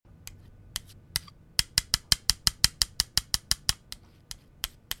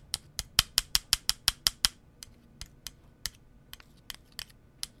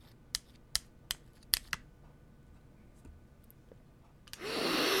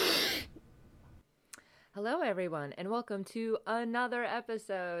Hello, everyone, and welcome to another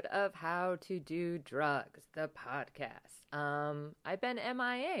episode of How to Do Drugs, the podcast. I've been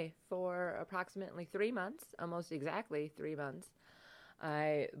MIA for approximately 3 months, almost exactly 3 months,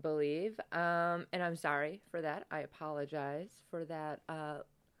 I believe. And I'm sorry for that. I apologize for that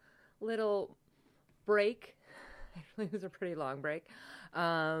little break. Actually, it was a pretty long break.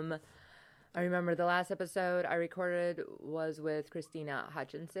 I remember the last episode I recorded was with Christina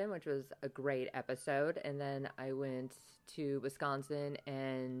Hutchinson, which was a great episode. And then I went to Wisconsin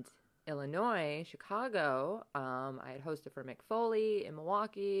and Illinois, Chicago. I had hosted for Mick Foley in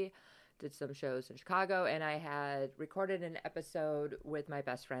Milwaukee, did some shows in Chicago, and I had recorded an episode with my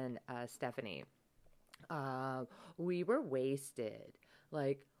best friend, Stephanie. We were wasted,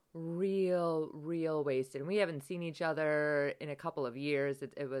 like real wasted. And we haven't seen each other in a couple of years.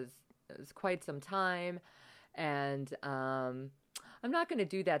 It was quite some time, and I'm not going to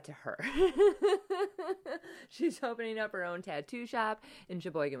do that to her. She's opening up her own tattoo shop in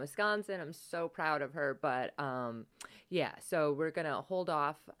Sheboygan, Wisconsin. I'm so proud of her, but yeah, so we're going to hold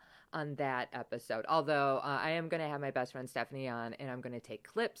off on that episode, although I am going to have my best friend Stephanie on, and I'm going to take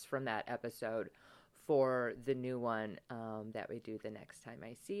clips from that episode for the new one that we do the next time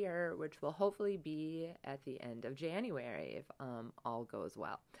I see her, which will hopefully be at the end of January if all goes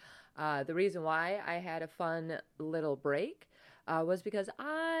well. The reason why I had a fun little break was because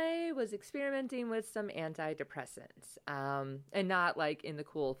I was experimenting with some antidepressants, and not like in the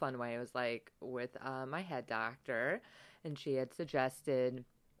cool, fun way. It was like with my head doctor, and she had suggested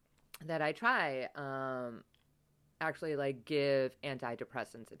that I try, actually like give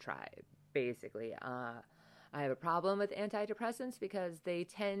antidepressants a try, basically. I have a problem with antidepressants because they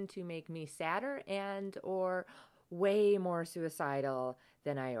tend to make me sadder and or way more suicidal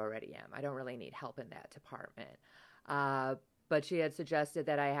than I already am. I don't really need help in that department. But she had suggested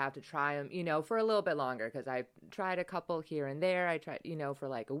that I have to try them, for a little bit longer, because I tried a couple here and there. I tried, for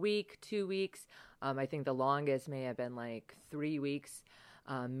like a week, 2 weeks. I think the longest may have been like 3 weeks,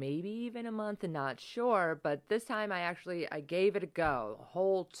 maybe even a month, and not sure. But this time I gave it a go, a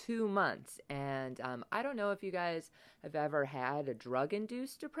whole 2 months. And I don't know if you guys have ever had a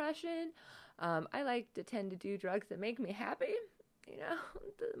drug-induced depression. I like to tend to do drugs that make me happy,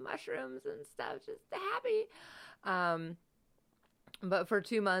 the mushrooms and stuff, just happy. But for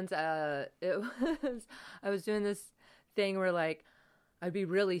 2 months, I was doing this thing where like, I'd be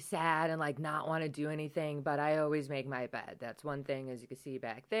really sad and like not want to do anything, but I always make my bed. That's one thing, as you can see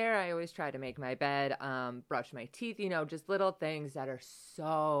back there. I always try to make my bed, brush my teeth, just little things that are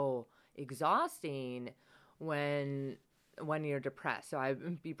so exhausting when you're depressed. So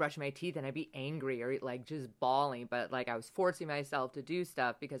I'd be brushing my teeth and I'd be angry or like just bawling, but like I was forcing myself to do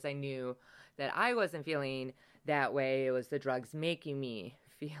stuff because I knew that I wasn't feeling that way. It was the drugs making me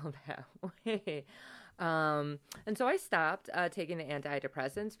feel that way. And so I stopped taking the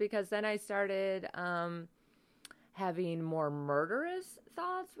antidepressants because then I started having more murderous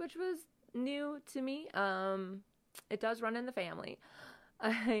thoughts, which was new to me. It does run in the family,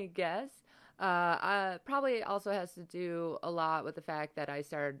 I guess. Probably also has to do a lot with the fact that I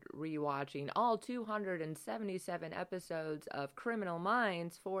started rewatching all 277 episodes of Criminal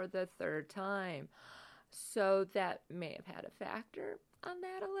Minds for the third time. So that may have had a factor on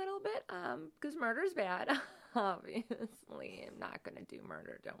that a little bit, because murder's bad. Obviously, I'm not going to do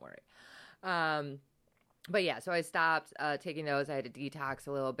murder, don't worry. But yeah, so I stopped taking those. I had to detox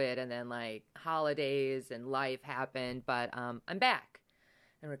a little bit, and then like holidays and life happened, but I'm back.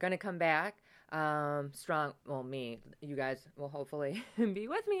 And we're going to come back strong. Well, you guys will hopefully be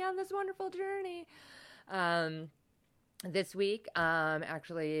with me on this wonderful journey. This week,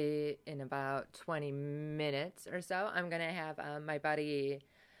 actually in about 20 minutes or so, I'm going to have my buddy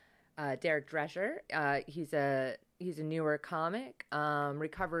Derek Drescher. He's a newer comic,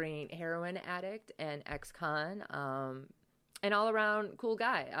 recovering heroin addict and ex-con, an all-around cool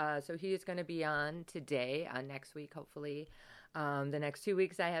guy. So he's going to be on today, next week, hopefully. The next 2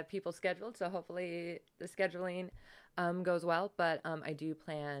 weeks I have people scheduled, so hopefully the scheduling goes well. But I do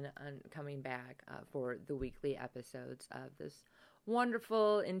plan on coming back for the weekly episodes of this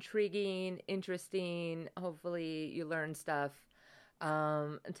wonderful, intriguing, interesting, hopefully you learn stuff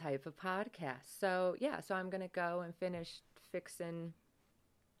type of podcast. So yeah, so I'm going to go and finish fixing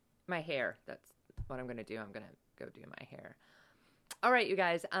my hair. That's what I'm going to do. I'm going to go do my hair. All right, you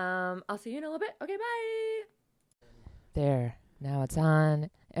guys. I'll see you in a little bit. Okay, bye. There. Now it's on.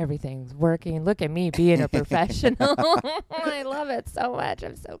 Everything's working. Look at me being a professional. I love it so much.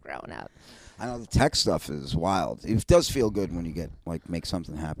 I'm so grown up. I know the tech stuff is wild. It does feel good when you get make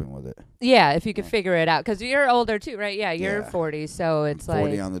something happen with it. Yeah, if you could figure it out, because you're older too, right? Yeah, you're 40, so it's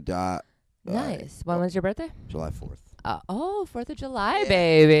 40 like on the dot. Nice. When was your birthday? July 4th. 4th of July,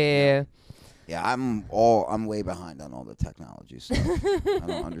 baby. Yeah, I'm way behind on all the technology stuff. I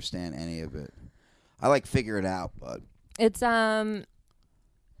don't understand any of it. I like figure it out, but it's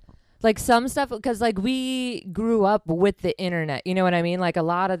like some stuff, because like we grew up with the internet. You know what I mean? Like a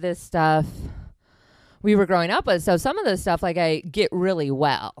lot of this stuff we were growing up with. So some of this stuff, like I get really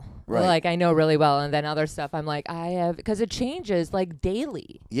well. Right. Like I know really well, and then other stuff I'm like because it changes like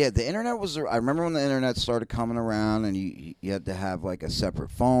daily. Yeah, the internet was. I remember when the internet started coming around, and you had to have like a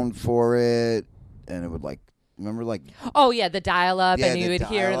separate phone for it, and it would like remember like. Oh yeah, the dial-up, Yeah, and you the would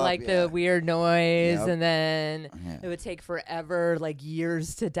hear dial-up, like yeah. the weird noise, Yep. and then Yeah. it would take forever, like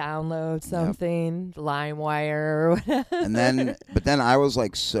years to download something, LimeWire or whatever. And then, but then I was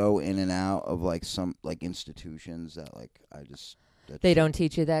like so in and out of like some like institutions that like I just. They don't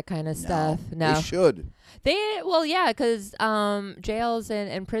teach you that kind of stuff. No, They should. Because jails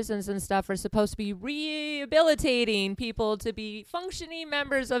and prisons and stuff are supposed to be rehabilitating people to be functioning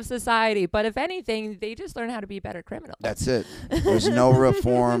members of society. But if anything, they just learn how to be better criminals. That's it. There's no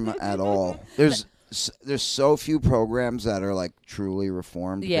reform at all. There's so few programs that are like truly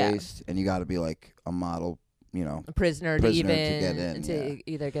reformed based, and you got to be like a model, a prisoner to get even in, to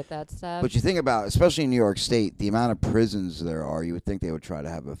either get that stuff. But you think about, especially in New York State, the amount of prisons there are, you would think they would try to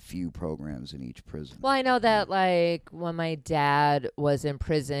have a few programs in each prison. Well, I know that like when my dad was in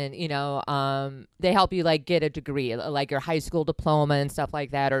prison, they help you like get a degree, like your high school diploma and stuff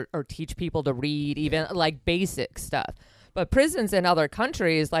like that, or teach people to read, even like basic stuff. But prisons in other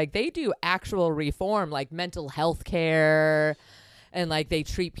countries, like they do actual reform, like mental health care. And, like, they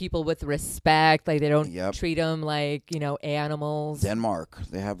treat people with respect. Like, they don't treat them like, animals. Denmark,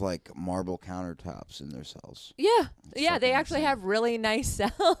 they have, like, marble countertops in their cells. Yeah. Yeah, they actually have really nice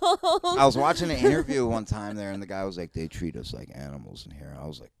cells. I was watching an interview one time there, and the guy was like, they treat us like animals in here. I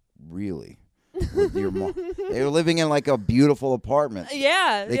was like, really? With your mom? They were living in, like, a beautiful apartment.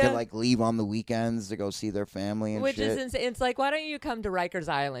 Yeah. They could, like, leave on the weekends to go see their family and Which shit. is insane. It's like, why don't you come to Rikers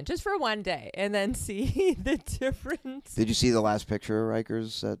Island just for one day and then see the difference? Did you see the last picture of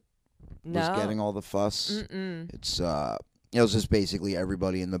Rikers that was getting all the fuss? Mm-mm. It's, it was just basically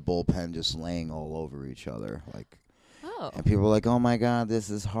everybody in the bullpen just laying all over each other. Like, and people were like, oh, my God,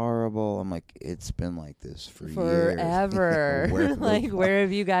 this is horrible. I'm like, it's been like this forever. years. Where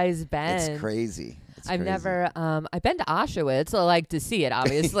have you guys been? It's crazy. I've never, I've been to Auschwitz, so like to see it,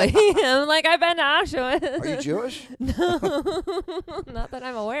 obviously. I'm like, I've been to Auschwitz. Are you Jewish? No, not that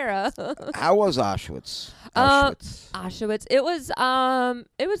I'm aware of. How was Auschwitz? Auschwitz. It was,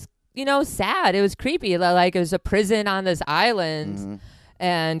 sad. It was creepy. Like it was a prison on this island. Mm-hmm.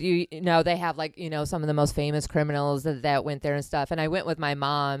 And, they have, like, some of the most famous criminals that went there and stuff. And I went with my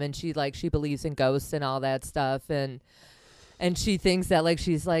mom, and she believes in ghosts and all that stuff. And she thinks that, like,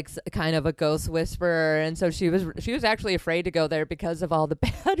 she's, like, kind of a ghost whisperer. And so she was actually afraid to go there because of all the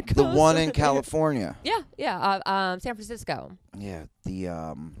bad ghosts. The one in California. Yeah. San Francisco. Yeah. The,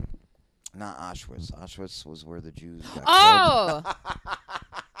 not Auschwitz. Auschwitz was where the Jews got killed.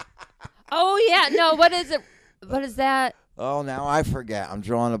 Oh, yeah. No, what is it? What is that? Oh, now I forget. I'm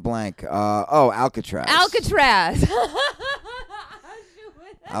drawing a blank. Alcatraz. Alcatraz.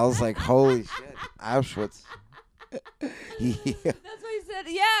 I was like, holy shit. Auschwitz. Yeah. That's what he said.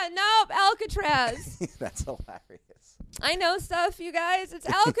 Yeah, nope, Alcatraz. That's hilarious. I know stuff, you guys. It's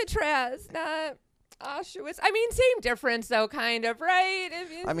Alcatraz, not Auschwitz. I mean, same difference, though, kind of, right?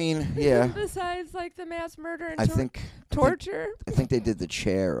 Yeah. Besides, like, the mass murder and torture. I think they did the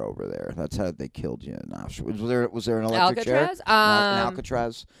chair over there. That's how they killed you in Auschwitz. Was there an electric Alcatraz? chair? An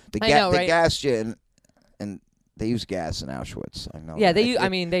Alcatraz? I know, right? They gassed you, and they used gas in Auschwitz. I know. Yeah,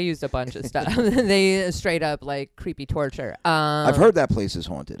 they used a bunch of stuff. They straight up, like, creepy torture. I've heard that place is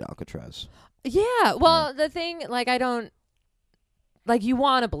haunted, Alcatraz. Yeah, well, the thing, like, I don't... Like, you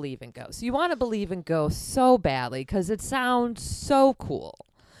want to believe in ghosts. You want to believe in ghosts so badly because it sounds so cool.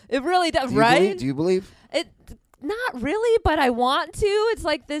 It really does, right? Do you believe? Not really, but I want to. It's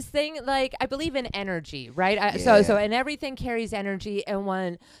like this thing, like, I believe in energy, right? So and everything carries energy, and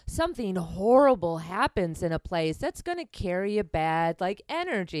when something horrible happens in a place, that's going to carry a bad, like,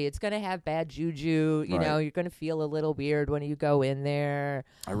 energy. It's going to have bad juju. You know, you're going to feel a little weird when you go in there.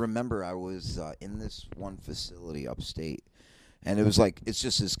 I remember I was in this one facility upstate. And it was like, it's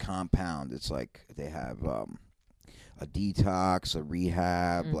just this compound. It's like they have a detox, a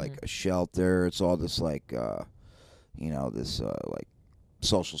rehab, like a shelter. It's all this like, like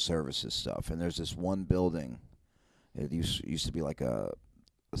social services stuff. And there's this one building. It used to be like a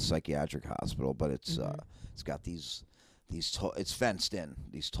psychiatric hospital, but it's got these tall, it's fenced in,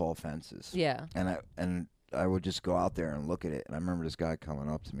 these tall fences. Yeah. And I would just go out there and look at it. And I remember this guy coming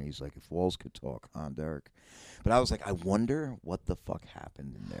up to me. He's like, "If walls could talk, huh, Derek?" But I was like, I wonder what the fuck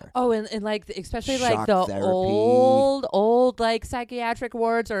happened in there. Oh, and like especially Shock like the therapy. old like psychiatric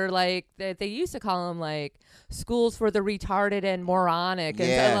wards, or like they used to call them like schools for the retarded and moronic, and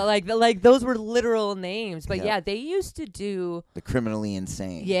Yeah. so, like those were literal names. But Yep. yeah, they used to do. The criminally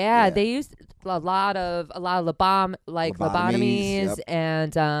insane. Yeah, they used a lot of lobotomies, Yep.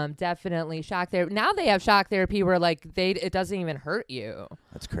 and definitely shock therapy. Now they have shock therapy where like it doesn't even hurt you.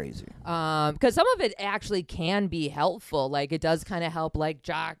 That's crazy. Because some of it actually can be helpful. Like it does kind of help, like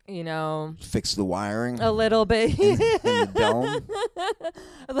Fix the wiring a little bit. in the dome.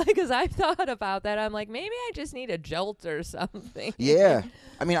 Like, because I've thought about that. I'm like, maybe I just need a jolt or something. Yeah.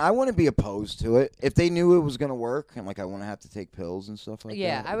 I mean, I wouldn't be opposed to it if they knew it was gonna work, and like I wouldn't have to take pills and stuff like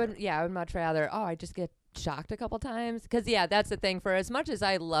Yeah, that. I would. Yeah, I would much rather. Oh, I just get shocked a couple times. Because yeah, that's the thing. For as much as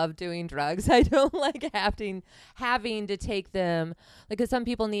I love doing drugs, I don't like having to take them. Like, because some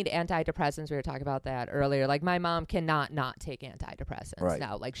people need antidepressants. We were talking about that earlier. Like, my mom cannot not take antidepressants Right.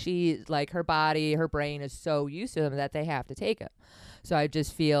 now. Like, her body, her brain is so used to them that they have to take them. So I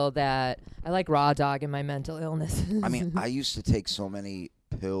just feel that I like raw dog in my mental illness. I mean, I used to take so many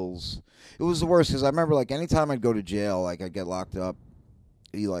pills. It was the worst because I remember like anytime I'd go to jail, like I'd get locked up.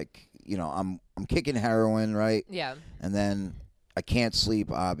 I'm kicking heroin, right? Yeah. And then I can't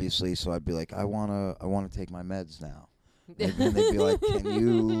sleep, obviously, so I'd be like, I wanna take my meds now. And they'd be like,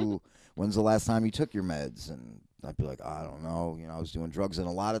 when's the last time you took your meds? And I'd be like, I don't know. I was doing drugs, and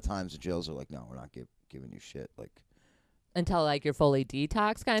a lot of times the jails are like, no, we're not giving you shit. Like, Until like you're fully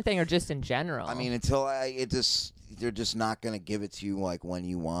detox kind of thing, or just in general? I mean, they're just not gonna give it to you like when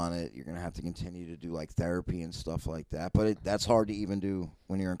you want it. You're gonna have to continue to do like therapy and stuff like that. But that's hard to even do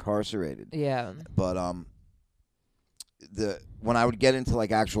when you're incarcerated. Yeah. But when I would get into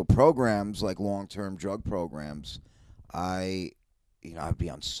like actual programs, like long-term drug programs, I'd be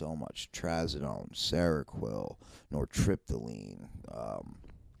on so much trazodone, Seroquel, nortriptyline,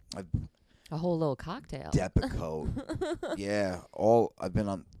 A whole little cocktail. Depakote. Yeah, I've been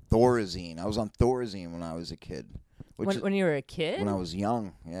on Thorazine. I was on Thorazine when I was a kid. When you were a kid? When I was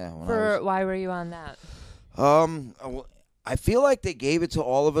young, yeah. Why were you on that? I feel like they gave it to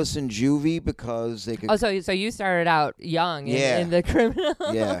all of us in juvie because they could. Oh, so you started out young in the criminal.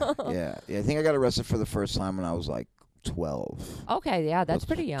 Yeah. I think I got arrested for the first time when I was like 12. Okay, yeah, that's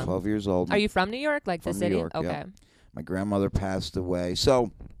pretty young. 12 years old. Are you from New York, like From the New city? York, Okay. yeah. My grandmother passed away.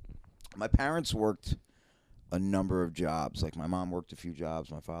 So my parents worked a number of jobs. Like my mom worked a few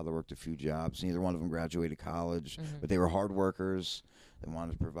jobs. My father worked a few jobs. Neither one of them graduated college, but they were hard workers. They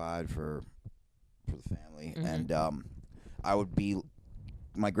wanted to provide for the family. And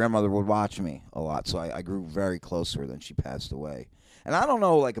my grandmother would watch me a lot. So I grew very close to her. Then she passed away. And I don't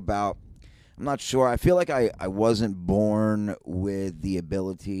know, I'm not sure. I feel like I wasn't born with the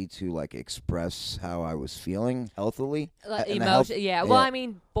ability to like express how I was feeling healthily. Emotion, yeah. Well, I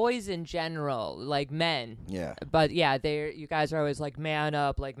mean, boys in general, like men. Yeah. But yeah, you guys are always like, man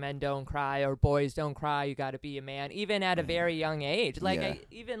up, like men don't cry or boys don't cry. You got to be a man, even at a very young age. Like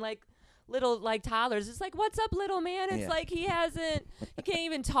even like little like toddlers, it's like, what's up, little man? It's like he can't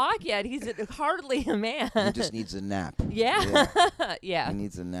even talk yet. He's hardly a man. He just needs a nap. Yeah. Yeah. He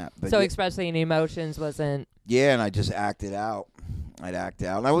needs a nap. But so expressing emotions wasn't. Yeah, and I just acted out. I'd act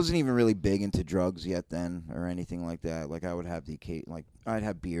out. And I wasn't even really big into drugs yet then or anything like that. Like I would have I'd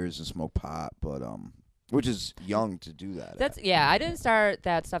have beers and smoke pot, but which is young to do that. I didn't start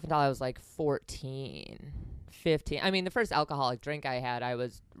that stuff until I was like 14. 15. I mean, the first alcoholic drink I had, I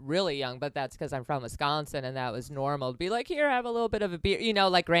was really young, but that's because I'm from Wisconsin and that was normal to be like, here, have a little bit of a beer.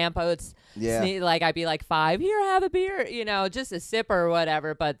 Like grandpa would like I'd be like 5, here, have a beer, just a sip or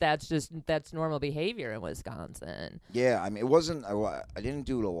whatever. But that's normal behavior in Wisconsin. Yeah, I mean, it wasn't, I didn't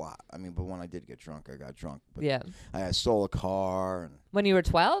do it a lot. I mean, but when I did get drunk, I got drunk. But yeah. I stole a car. And when you were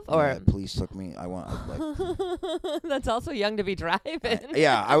 12? Or police took me. That's also young to be driving.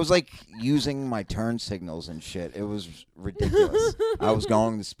 I was like using my turn signals and shit. It was ridiculous. I was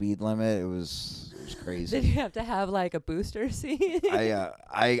going the speed limit. It was crazy. Did you have to have like a booster seat? I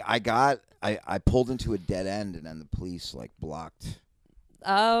pulled into a dead end and then the police like blocked.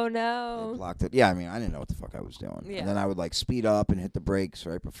 Oh no. They blocked it. Yeah, I mean, I didn't know what the fuck I was doing. Yeah. And then I would like speed up and hit the brakes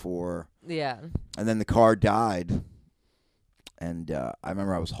right before. Yeah. And then the car died. And I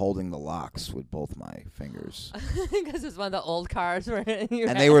remember I was holding the locks with both my fingers. Because it's one of the old cars where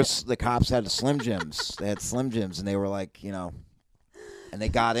the cops had Slim Jims. They had Slim Jims, and they were like, and they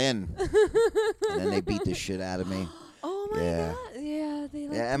got in. And then they beat the shit out of me. Oh, my God. Yeah.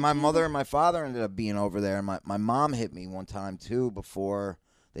 And my mother and my father ended up being over there. And my mom hit me one time, too, before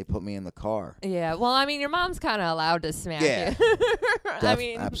they put me in the car. Yeah. Well, I mean, your mom's kind of allowed to smack Yeah. you. I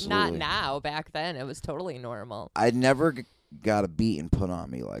mean, not Absolutely. now. Back then, it was totally normal. I never got a beating put on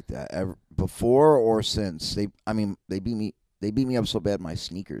me like that ever before or since. They beat me. They beat me up so bad my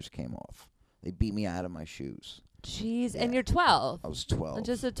sneakers came off. They beat me out of my shoes. Jeez. Yeah. And you're 12. I was 12.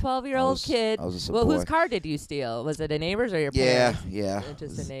 Just a 12-year-old kid. I was just a Well, boy. whose car did you steal? Was it a neighbor's or your Yeah, parents? yeah.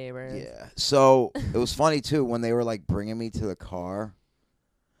 Just a neighbor's. Yeah. So it was funny too when they were like bringing me to the car.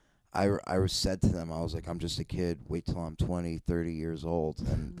 I said to them, I was like, I'm just a kid. Wait till I'm 20, 30 years old.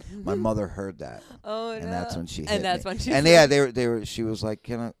 And my mother heard that. Oh, And no. that's when she hit And that's me. when she And yeah, they were. She was like,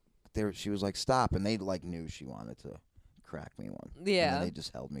 she was like, stop. And they like knew she wanted to crack me one. Yeah. And then they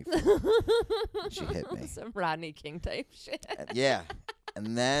just held me for and she hit me. Some Rodney King type shit. Yeah.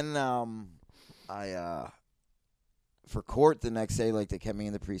 And then for court the next day, like they kept me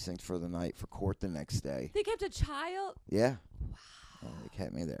in the precinct for the night for court the next day. They kept a child? Yeah. Yeah, they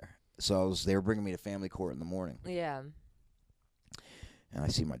kept me there. So they were bringing me to family court in the morning. Yeah. And I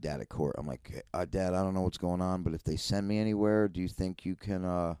see my dad at court. I'm like, Dad, I don't know what's going on, but if they send me anywhere, do you think you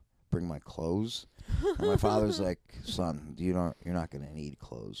can bring my clothes? And my father's like, son, you're not going to need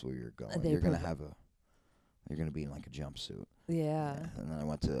clothes where you're going. You're going to be in like a jumpsuit. Yeah. And then I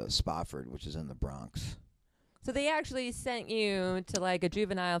went to Spofford, which is in the Bronx. So they actually sent you to like a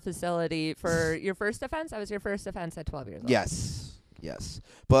juvenile facility for your first offense? That was your first offense at 12 years old? Yes.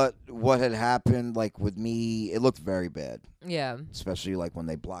 But what had happened, like with me, it looked very bad. Yeah. Especially like when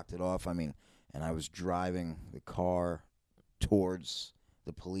they blocked it off. I mean, and I was driving the car towards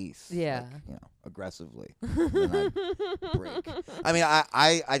the police. Yeah. Like, aggressively. And then I'd brake. I mean,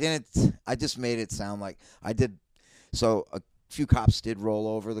 I didn't, I just made it sound like I did. So a few cops did roll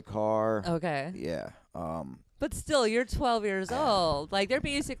over the car. Okay. Yeah. But still, you're 12 years old. Like, they're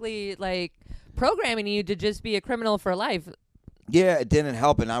basically, like, programming you to just be a criminal for life. Yeah, it didn't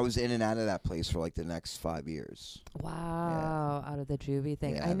help, and I was in and out of that place for like the next 5 years. Wow, out of the juvie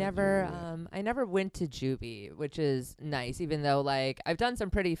thing. Yeah, I the never juvie. I never went to juvie, which is nice, even though like I've done some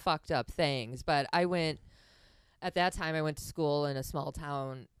pretty fucked up things, but I went to school in a small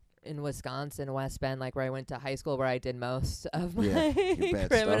town in Wisconsin, West Bend, like where I went to high school, where I did most of my your bad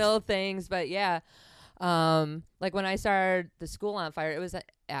criminal things. But yeah, like when I started the school on fire, it was an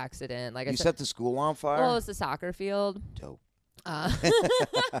accident. Like You set the school on fire? well, it was the soccer field. Dope.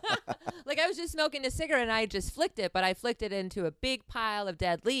 Like I was just smoking a cigarette and I just flicked it, but I flicked it into a big pile of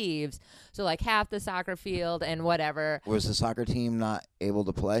dead leaves. So like half the soccer field and whatever. Was the soccer team not able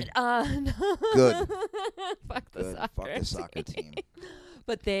to play? No. Good. Fuck the Good. soccer. Fuck the soccer team.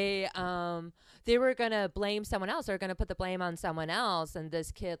 But they were gonna blame someone else. They were gonna put the blame on someone else. And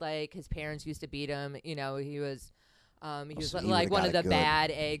this kid, like his parents used to beat him. You know, he was So he like would've one got of the it good.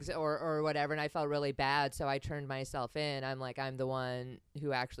 bad eggs or whatever, and I felt really bad, so I turned myself in. I'm like, I'm the one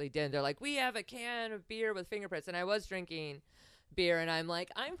who actually did. They're like, we have a can of beer with fingerprints, and I was drinking beer, and I'm like,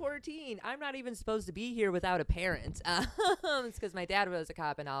 I'm 14. I'm not even supposed to be here without a parent. It's because my dad was a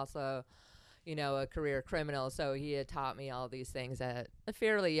cop and also, you know, a career criminal, so he had taught me all these things at a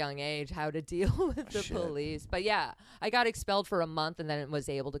fairly young age, how to deal with the Shit. police. But yeah, I got expelled for a month and then was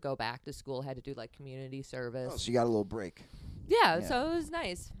able to go back to school, had to do like community service. Oh, so you got a little break. Yeah, Yeah. so it was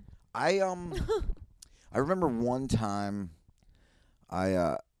nice. I remember one time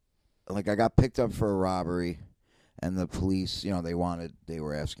I got picked up for a robbery and the police, they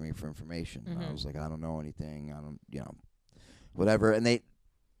were asking me for information. And I Mhm. was like, I don't know anything. I don't, whatever. And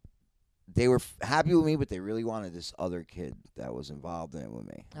they were happy with me, but they really wanted this other kid that was involved in it with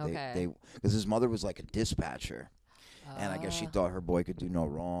me. Okay. Because his mother was like a dispatcher, and I guess she Uh, thought her boy could do no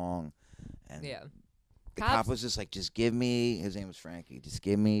wrong. And Yeah. the Cops- cop was just like, just give me. His name was Frankie. Just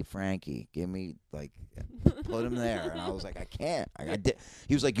give me Frankie. Give me put him there. And I was like, I can't. I did.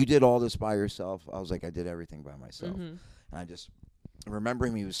 He was like, you did all this by yourself. I was like, I did everything by myself. Mhm. And I just remember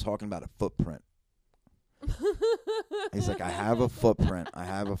him. He was talking about a footprint. He's like, I have a footprint. I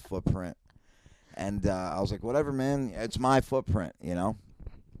have a footprint. And I was like, whatever, man. It's my footprint, And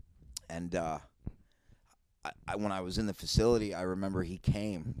when I was in the facility, I remember he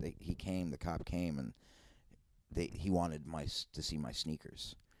came. The cop came, and he wanted to see my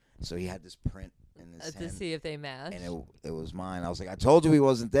sneakers. So he had this print in his to hand. see if they match. And it was mine. I was like, I told you he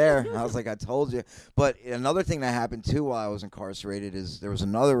wasn't there. I was like, I told you. But another thing that happened, too, while I was incarcerated is there was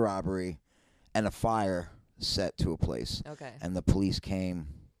another robbery and a fire set to a place. Okay. And the police came.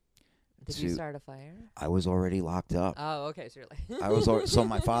 Did you start a fire? I was already locked up. Oh, okay. So you're like. I was so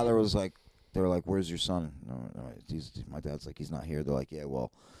my father was like, they were like, where's your son? No, my dad's like, he's not here. They're like, yeah,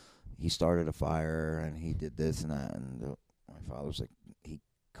 well, he started a fire and he did this and that. And my father was like, he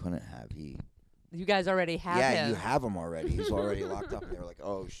couldn't have. He You guys already have yeah, him. you have him already. He's already locked up. And they were like,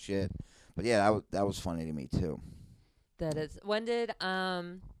 oh shit. But yeah, that was funny to me too. That is. When did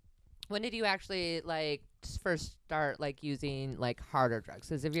you actually like first start like using like harder drugs?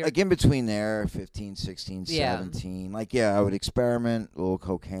 Because if you're Like in between there, 15, 16, Yeah. 17. Like, yeah, I would experiment, a little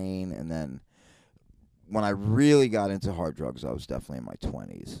cocaine, and then when I really got into hard drugs, I was definitely in my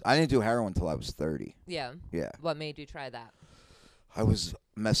 20s. I didn't do heroin until I was 30. Yeah. Yeah. What made you try that? I was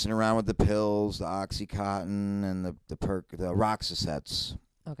messing around with the pills, the Oxycontin, and the Roxasets,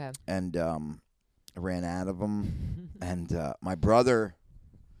 Okay. and I ran out of them. And my brother,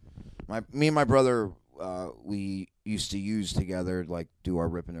 me and my brother, we used to use together, like do our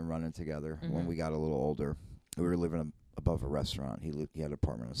ripping and running together when we got a little older. We were living above a restaurant. He had an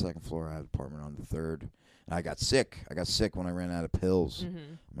apartment on the second floor. I had an apartment on the third. And I got sick. I got sick when I ran out of pills.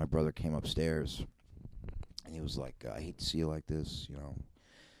 My brother came upstairs, and he was like, I hate to see you like this. You know,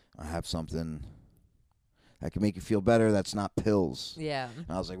 I have something that can make you feel better. That's not pills. Yeah. And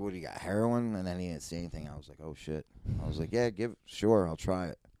I was like, what do you got, heroin? And then he didn't say anything. I was like, oh, shit. I was like, yeah, sure, I'll try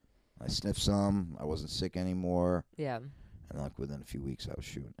it. I sniffed some. I wasn't sick anymore. Yeah. And like within a few weeks, I was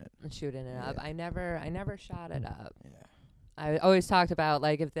shooting it. Shooting it up. Yeah. I never shot it up. Yeah. I always talked about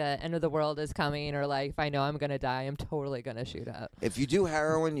like if the end of the world is coming or like if I know I'm gonna die, I'm totally gonna shoot up. If you do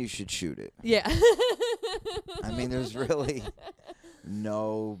heroin, you should shoot it. Yeah. I mean, there's really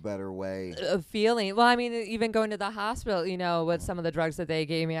no better way. A feeling. Well, I mean, even going to the hospital, you know, with some of the drugs that they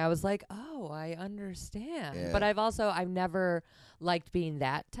gave me, I was like, oh, I understand. Yeah. But I've never liked being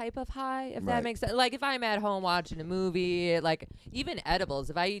that type of high, if that Right. makes sense. Like if I'm at home watching a movie, like even edibles,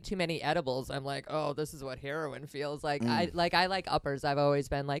 if I eat too many edibles, I'm like, oh, this is what heroin feels like. I like uppers. I've always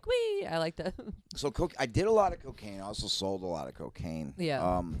been like, wee. I like to. So I did a lot of cocaine. I also sold a lot of cocaine.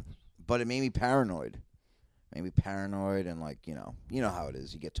 Yeah. But it made me paranoid. And like, you know how it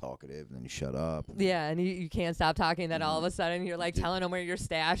is. You get talkative and then you shut up. Yeah, and you can't stop talking. Then all of a sudden you're like telling them where your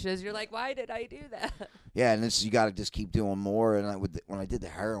stash is. You're like, why did I do that? Yeah, and you got to just keep doing more. And when I did the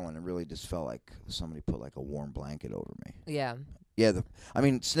heroin, it really just felt like somebody put like a warm blanket over me. Yeah. Yeah, I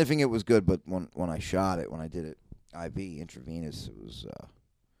mean, sniffing it was good, but when I shot it, when I did it IV, intravenous, it was,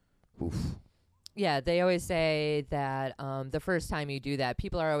 oof. Yeah, they always say that the first time you do that,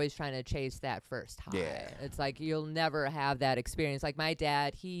 people are always trying to chase that first high. Yeah. It's like you'll never have that experience. Like my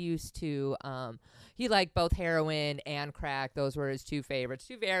dad, he used to, he liked both heroin and crack. Those were his two favorites.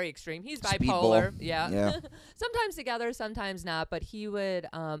 Two very extreme. He's bipolar. Speedball. Yeah. Sometimes together, sometimes not. But he would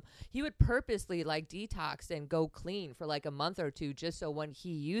purposely like detox and go clean for like a month or two, just so when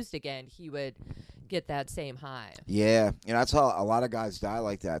he used again, he would get that same high. Yeah, that's how a lot of guys die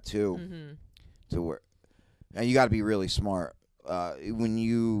like that too. To where, and you got to be really smart. When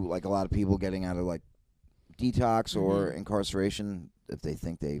you, like a lot of people getting out of like detox or incarceration, if they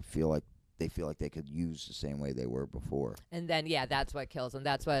feel like they could use the same way they were before. And then, yeah, that's what kills him.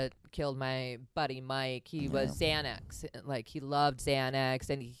 That's what killed my buddy Mike. He was Xanax. Like, he loved Xanax,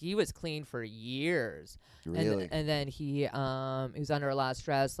 and he was clean for years. Really? And then he was under a lot of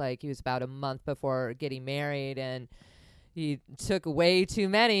stress. Like, he was about a month before getting married, and he took way too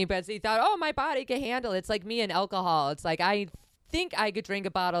many, but he thought, oh, my body can handle it. It's like me and alcohol. It's like I think I could drink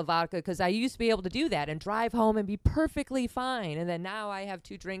a bottle of vodka because I used to be able to do that and drive home and be perfectly fine. And then now I have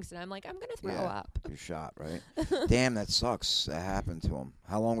 2 drinks, and I'm like, I'm going to throw up. You're shot, right? Damn, that sucks. That happened to him.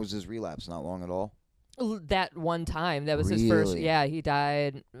 How long was his relapse? Not long at all? That one time. That was his first. Yeah, he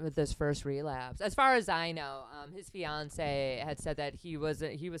died with his first relapse. As far as I know, his fiance had said that he was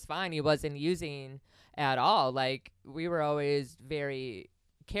fine. He wasn't using at all. Like, we were always very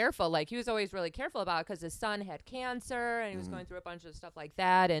careful. Like, he was always really careful about it because his son had cancer and he was going through a bunch of stuff like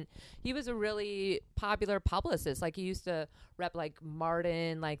that. And he was a really popular publicist. Like, he used to rep like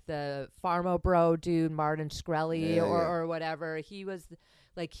Martin, like the Pharma Bro dude, Martin Shkreli or whatever. He was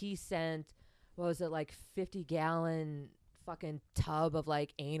like, he sent, what was it, like 50-gallon fucking tub of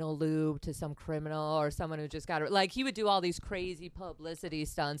like anal lube to some criminal or someone who just got like, he would do all these crazy publicity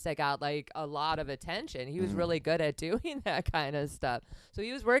stunts that got like a lot of attention. He was really good at doing that kind of stuff. So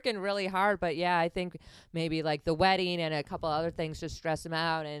he was working really hard, but yeah, I think maybe like the wedding and a couple other things just stressed him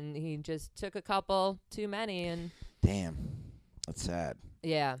out, and he just took a couple too many. And damn, that's sad.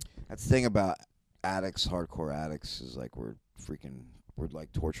 Yeah, that's the thing about addicts, hardcore addicts, is like we're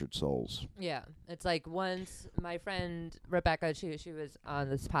like tortured souls. Yeah. It's like, once my friend Rebecca, she was on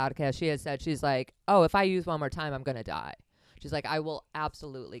this podcast, she had said, she's like, oh, if I use one more time, I'm going to die. She's like, I will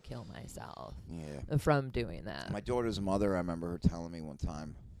absolutely kill myself from doing that. My daughter's mother, I remember her telling me one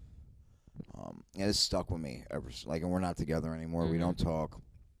time, this stuck with me ever, like, and we're not together anymore. We don't talk.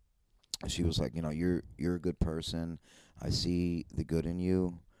 She was like, you're a good person. I see the good in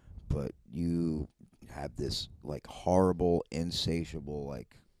you, but you have this like horrible, insatiable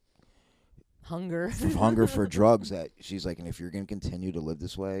like Hunger. hunger for drugs that she's like, and if you're gonna continue to live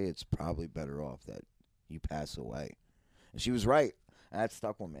this way, it's probably better off that you pass away. And she was right. That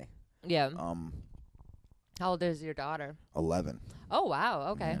stuck with me. Yeah. How old is your daughter? 11. Oh, wow.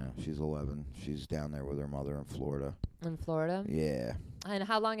 Okay. Yeah, she's 11. She's down there with her mother in Florida. In Florida? Yeah. And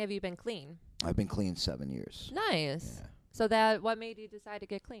how long have you been clean? I've been clean 7 years. Nice. Yeah. So what made you decide to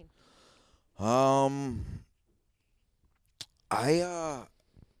get clean? I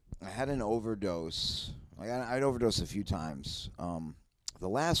had an overdose. I'd overdosed a few times. The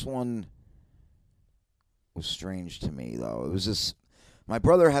last one was strange to me, though. It was this. My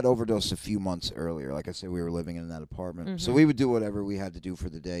brother had overdosed a few months earlier. Like I said, we were living in that apartment. So we would do whatever we had to do for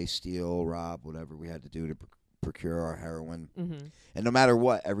the day, steal, rob, whatever we had to do to procure our heroin. Mm-hmm. And no matter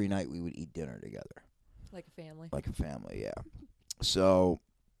what, every night we would eat dinner together. Like a family. Like a family, yeah. So,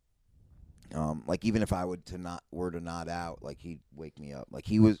 like even if I were to nod out, like he'd wake me up. Like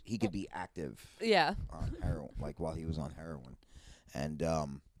he could be active. Yeah. On heroin, like while he was on heroin. And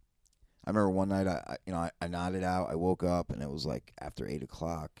I remember one night I nodded out. I woke up and it was like after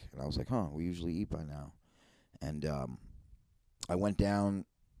 8:00, and I was like, "Huh, we usually eat by now." And I went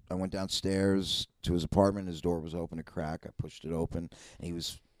downstairs to his apartment. His door was open a crack. I pushed it open, and he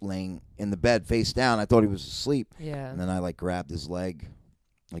was laying in the bed face down. I thought he was asleep. Yeah. And then I like grabbed his leg,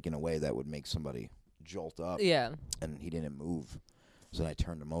 like in a way that would make somebody jolt up. Yeah. And he didn't move. So then I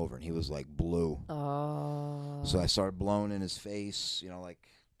turned him over, and he was like blue. Oh. So I started blowing in his face, like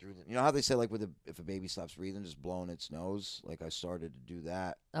through you know how they say like if a baby stops breathing, just blow in its nose. Like I started to do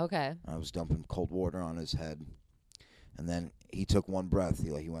that. Okay. I was dumping cold water on his head, and then he took one breath.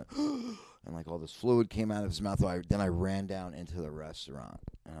 He went, and like all this fluid came out of his mouth. Then I ran down into the restaurant,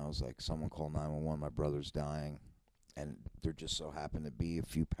 and I was like, "Someone call 911. My brother's dying." And there just so happened to be a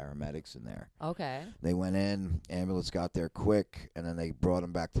few paramedics in there. Okay. They went in, ambulance got there quick, and then they brought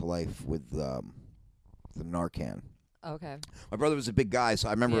him back to life with the Narcan. Okay. My brother was a big guy, so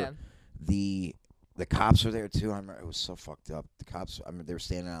I remember the cops were there too. I remember it was so fucked up. The cops, I mean, they were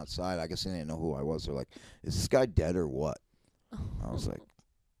standing outside. I guess they didn't know who I was. They're like, "Is this guy dead or what?" I was like,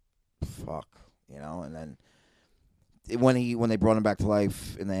 "Fuck," And then when they brought him back to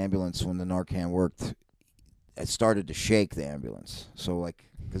life in the ambulance, when the Narcan worked, it started to shake the ambulance. So like,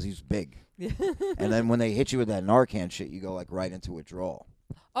 because he's big, and then when they hit you with that Narcan shit, you go like right into withdrawal.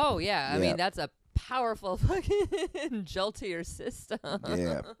 Oh yeah. I mean that's a powerful fucking jolt to your system.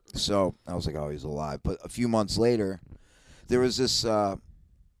 Yeah. So I was like, oh, he's alive. But a few months later, there was this, we're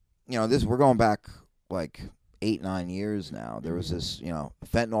going back like 8-9 years now. There was this,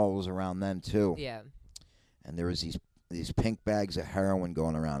 fentanyl was around then too. Yeah. And there was these pink bags of heroin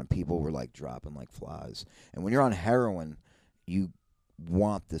going around, and people were like dropping like flies. And when you're on heroin, you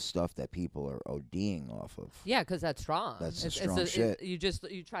want the stuff that people are ODing off of. Yeah, because that's strong. That's strong shit. You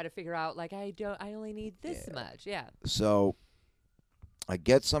try to figure out like I only need this much. Yeah. So I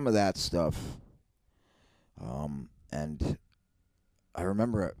get some of that stuff, and I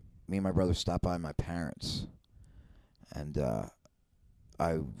remember me and my brother stopped by my parents, and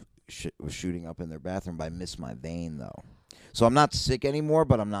I was shooting up in their bathroom, but I missed my vein though. So I'm not sick anymore,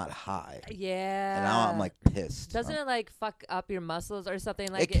 but I'm not high. Yeah. And now I'm like pissed. Doesn't it like fuck up your muscles or something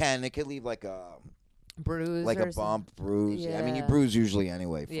like it? Can. It can leave like a bruise, like a bump, bruise. Yeah. I mean, you bruise usually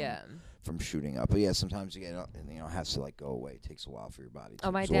anyway. From, from shooting up, but yeah, sometimes you get it has to like go away. It takes a while for your body to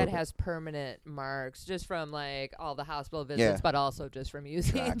my absorb dad it. has permanent marks just from like all the hospital visits, but also just from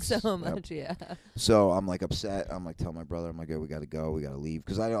using Tracks. so much. Yeah. So I'm like upset. I'm like telling my brother, I'm like, "Hey, we got to go. We got to leave,"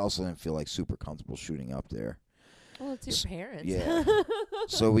 because I also didn't feel like super comfortable shooting up there. Well, it's your parents. Yeah.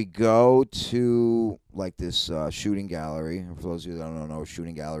 So we go to like this shooting gallery. For those of you that don't know,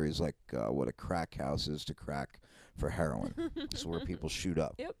 shooting gallery is like what a crack house is to crack for heroin. It's where people shoot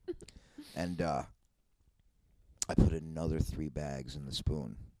up. Yep. And I put another 3 bags in the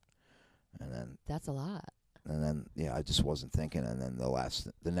spoon, and then that's a lot. And then I just wasn't thinking. And then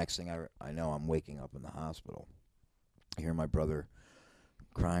the next thing I know, I'm waking up in the hospital. I hear my brother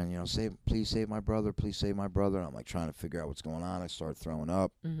crying, please save my brother, please save my brother. And I'm like trying to figure out what's going on. I start throwing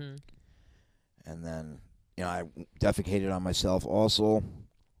up, and then I defecated on myself also.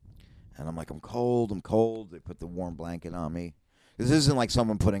 And I'm like, I'm cold. They put the warm blanket on me. This isn't like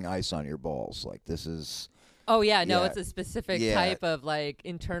someone putting ice on your balls. Like this is. Oh yeah, no, it's a specific type of like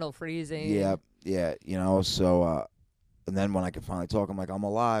internal freezing. Yeah, yeah, So, and then when I could finally talk, I'm like, I'm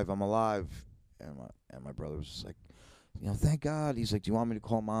alive. And my brother was just like, thank God. He's like, do you want me to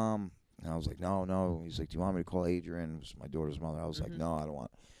call Mom? And I was like, no. He's like, do you want me to call Adrian, who's my daughter's mother? I was like, no, I don't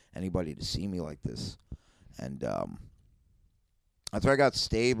want anybody to see me like this. And after I got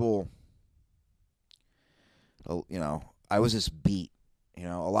stable, I was just beat. A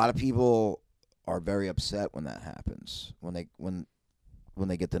lot of people are very upset when that happens, when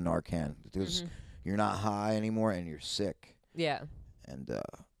they get the Narcan, because you're not high anymore and you're sick. Yeah. And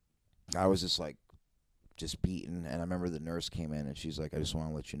I was just beaten. And I remember the nurse came in and she's like, I just want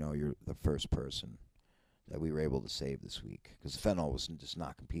to let you know you're the first person that we were able to save this week, because fentanyl was just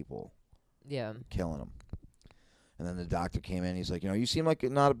knocking people, killing them. And then the doctor came in. He's like, you seem like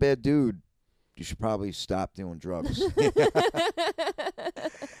not a bad dude. You should probably stop doing drugs.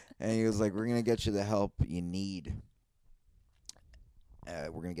 And he was like, we're going to get you the help you need. We're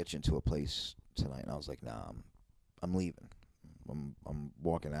going to get you into a place tonight. And I was like, nah, I'm leaving. I'm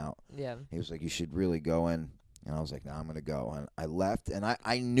walking out. Yeah. He was like, you should really go in. And I was like, nah, I'm going to go. And I left. And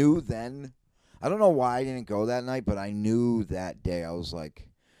I knew then, I don't know why I didn't go that night, but I knew that day. I was like,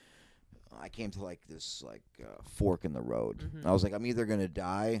 I came to this fork in the road. I was like, I'm either going to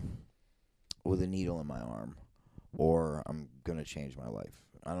die with a needle in my arm, or I'm going to change my life.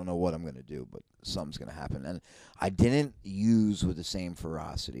 I don't know what I'm going to do, but something's going to happen. And I didn't use with the same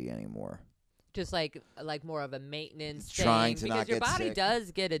ferocity anymore. Just like more of a maintenance Trying thing, to not because your get body sick.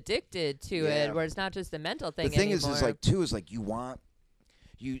 does get addicted to it, where it's not just a mental thing The thing anymore. is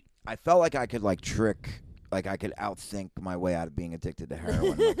I felt like I could trick, like I could outthink my way out of being addicted to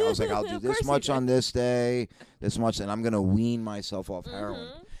heroin. I was like, I'll do this much on this day, this much, and I'm going to wean myself off heroin.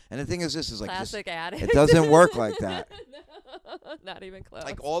 And the thing is, this is classic addict. It doesn't work like that. No, not even close.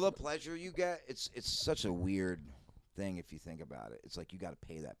 Like all the pleasure you get, it's such a weird thing if you think about it. It's like you got to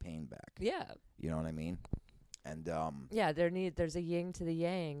pay that pain back. Yeah. You know what I mean? And there's a yin to the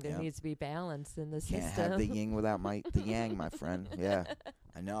yang. There needs to be balance in the system. Can't have the yin without the yang, my friend. Yeah,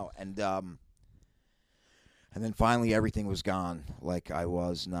 I know. And then finally everything was gone. I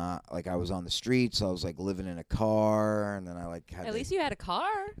was on the streets. I was living in a car, and then I had At least you had a car.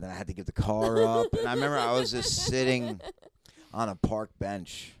 Then I had to get the car up, and I remember I was just sitting on a park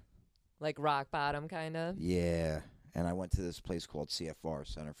bench. Like rock bottom kind of. Yeah. And I went to this place called CFR,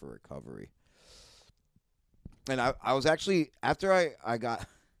 Center for Recovery. And I was actually, after I got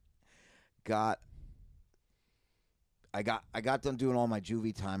done doing all my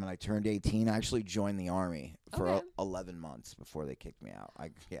juvie time and I turned 18, I actually joined the Army for 11 months before they kicked me out.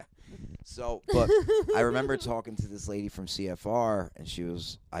 So, but I remember talking to this lady from CFR, and she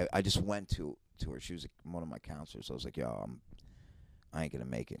was, I just went to her. She was one of my counselors. I was like, yo, I ain't going to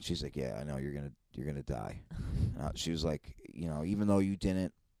make it. She's like, yeah, I know you're going to die. She was like, even though you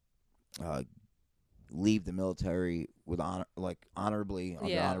didn't leave the military with honorably,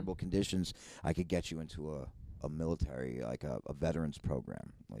 under honorable conditions, I could get you into a military, a veterans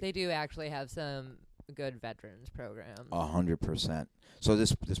program. They do actually have some good veterans programs. 100%. So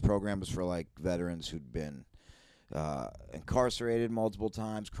this program was for veterans who'd been incarcerated multiple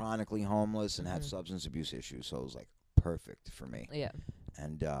times, chronically homeless, and had substance abuse issues. So it was perfect for me. Yeah.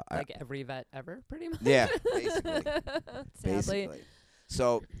 And every vet ever, pretty much. Yeah, basically. Sadly. Basically.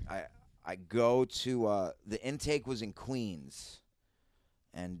 So I go to the intake was in Queens,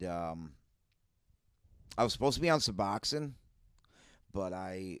 and I was supposed to be on Suboxone, but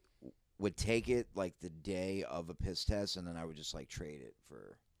I would take it the day of a piss test, and then I would just trade it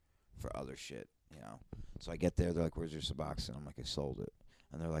for other shit, So I get there, they're like, "Where's your Suboxone?" I'm like, "I sold it,"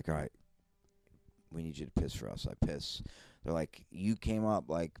 and they're like, "All right, we need you to piss for us." I piss. They're like, "You came up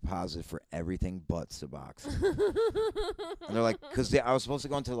positive for everything but Suboxone." And they're like, because I was supposed to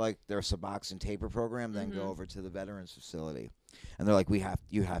go into their Suboxone taper program, then go over to the veterans facility, and they're like,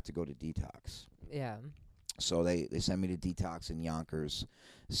 you have to go to detox. Yeah. So they sent me to detox in Yonkers,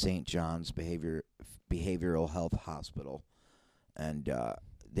 St. John's Behavioral Health Hospital, and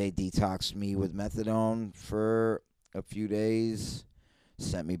they detoxed me with methadone for a few days,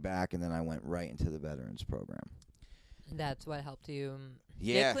 sent me back, and then I went right into the veterans program. That's what helped you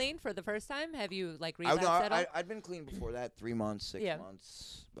get clean for the first time? Have you relapsed at all? I'd been clean before that, 3 months, 6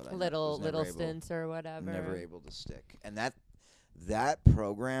 months, but I little stints or whatever. Never able to stick. And that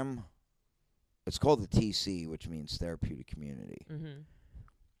program, it's called the TC, which means therapeutic community. Mm-hmm.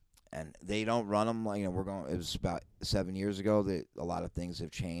 And they don't run them it was about 7 years ago that a lot of things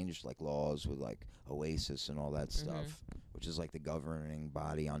have changed, laws with Oasis and all that stuff, which is the governing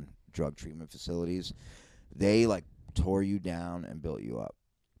body on drug treatment facilities. They tore you down and built you up.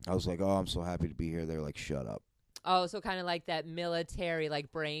 I was like, oh, I'm so happy to be here. They're like, shut up. Oh, so kind of like that military,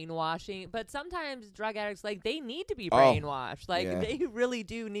 brainwashing. But sometimes drug addicts, they need to be brainwashed. They really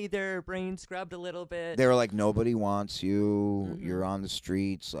do need their brain scrubbed a little bit. They were like, nobody wants you. You're on the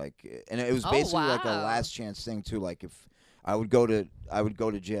streets. And it was basically a last chance thing too. If I would go to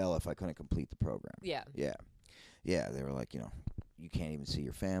jail if I couldn't complete the program. Yeah. Yeah. Yeah. They were like, you can't even see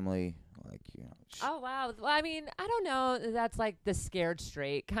your family. Like, you know. Oh wow. Well, I mean, I don't know. That's like the scared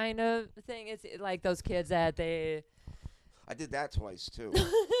straight kind of thing. It's like those kids that they. I did that twice too.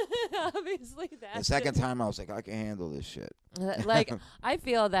 Obviously, that. The second time, I was like, I can handle this shit. Like, I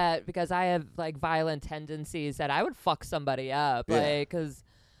feel that because I have like violent tendencies that I would fuck somebody up. Yeah. Like, because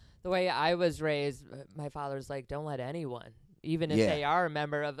the way I was raised, my father's like, don't let anyone, even if Yeah. they are a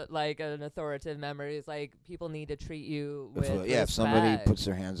member of like an authoritative member, he's like, people need to treat you with If somebody respect. puts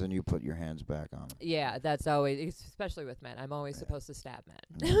their hands on you, put your hands back on them. Yeah, that's always, especially with men. I'm always supposed to stab men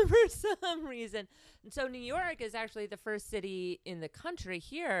Yeah. for some reason. And so New York is actually the first city in the country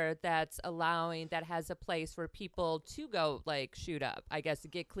here that has a place for people to go like shoot up. I guess to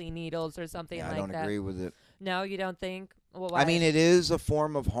get clean needles or something Yeah, like I don't that. agree with it. No, you don't think? Well, I mean, it is a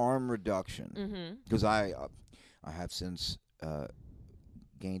form of harm reduction Mm-hmm. because I have since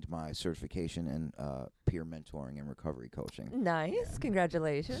gained my certification in peer mentoring and recovery coaching. Nice. Yeah.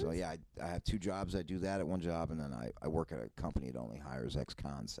 Congratulations. So yeah, I have 2 jobs. I do that at one job, and then I work at a company that only hires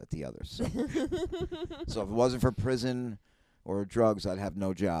ex-cons at the other. So, so if it wasn't for prison or drugs, I'd have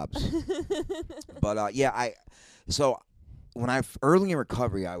no jobs. But so when early in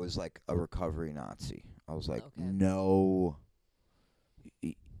recovery, I was like a recovery Nazi. I was like, Okay. no,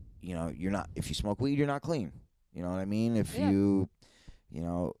 you know, you're not. If you smoke weed, you're not clean. You know what I mean? If Yeah.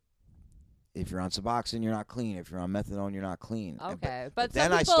 if you're on Suboxone, you're not clean. If you're on methadone, you're not clean. Okay, But but then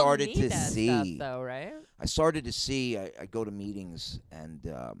some I people started need to that see. stuff, though, right? I started to see. I go to meetings, and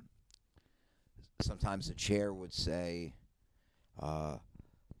sometimes the chair would say,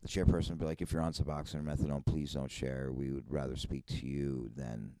 the chairperson would be like, "If you're on Suboxone or methadone, please don't share. We would rather speak to you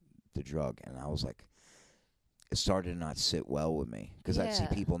than the drug." And I was like, it started to not sit well with me because I'd see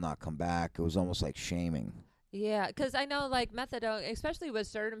Yeah. people not come back. It was almost like shaming. Yeah, because I know, like, methadone, especially with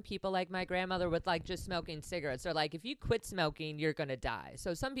certain people, like my grandmother with, like, just smoking cigarettes. They're like, if you quit smoking, you're going to die.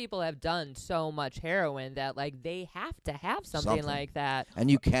 So some people have done so much heroin that, like, they have to have something. Like that.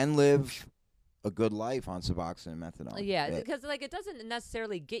 And you can live a good life on Suboxone and methadone. Yeah, because, like, it doesn't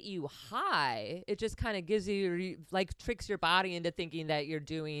necessarily get you high. It just kind of gives you, like, tricks your body into thinking that you're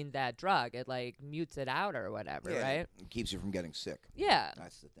doing that drug. It, like, mutes it out or whatever, right? It keeps you from getting sick. Yeah.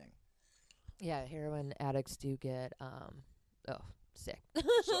 That's the thing. Yeah, heroin addicts do get, sick.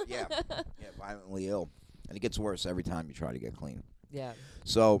 So, yeah, violently ill. And it gets worse every time you try to get clean. Yeah.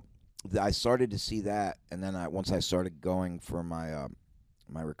 So I started to see that, and then once I started going for my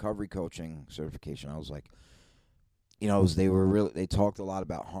my recovery coaching certification, I was like, you know, they talked a lot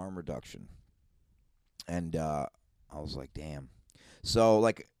about harm reduction, and I was like, damn. So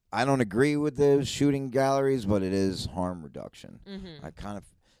like, I don't agree with the shooting galleries, but it is harm reduction. Mm-hmm. I kind of,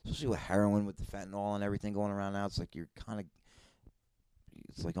 especially with heroin, with the fentanyl and everything going around now, it's like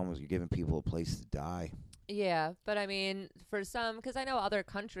it's like almost you're giving people a place to die. Yeah, but I mean, for some, because I know other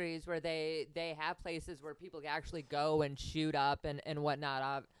countries where they have places where people actually go and shoot up and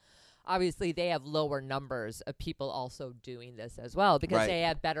whatnot. Obviously, they have lower numbers of people also doing this as well because Right. they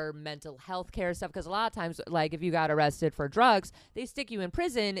have better mental health care stuff. Because a lot of times, like if you got arrested for drugs, they stick you in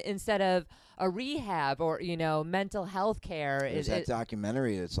prison instead of a rehab or, you know, mental health care. There's that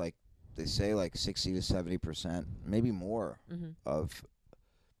documentary. It's like they say like 60 to 70%, maybe more, Mhm. of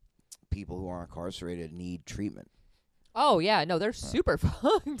people who are incarcerated need treatment. Oh, yeah. No, they're super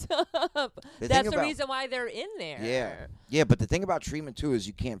fucked up. The That's thing the about- reason why they're in there. Yeah, but the thing about treatment too is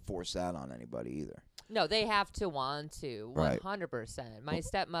you can't force that on anybody either. No, they have to want to, Right. 100%. My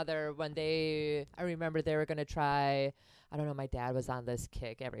stepmother, I remember they were going to try, I don't know, my dad was on this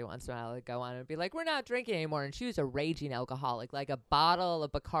kick every once in a while. I'd go on and be like, we're not drinking anymore. And she was a raging alcoholic, like a bottle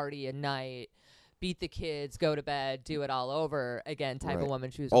of Bacardi a night, beat the kids, go to bed, do it all over again type of Right. woman.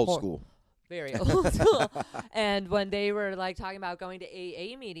 She was Old school. very old school. And when they were like talking about going to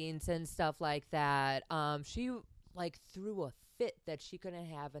AA meetings and stuff like that, she like threw a fit that she couldn't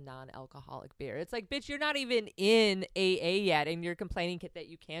have a non-alcoholic beer. It's like, bitch, you're not even in AA yet, and you're complaining that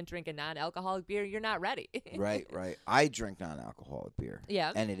you can't drink a non-alcoholic beer. You're not ready. Right. I drink non-alcoholic beer,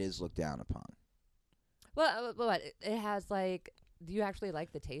 Yeah. and it is looked down upon. Well, what it has like? Do you actually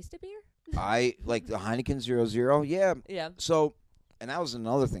like the taste of beer? I like the Heineken 0.0. Yeah. Yeah. So, and that was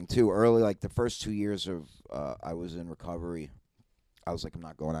another thing too. Early, like the first 2 years of I was in recovery, I was like, I'm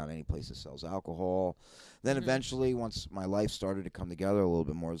not going out any place that sells alcohol. Then Mhm. eventually, once my life started to come together a little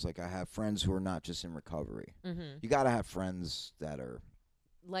bit more, it's like I have friends who are not just in recovery. Mm-hmm. You got to have friends that are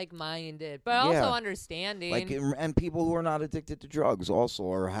Like-minded, but also Yeah. understanding. like, and people who are not addicted to drugs also,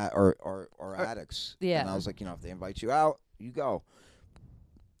 or addicts. yeah. And I was like, you know, if they invite you out, you go.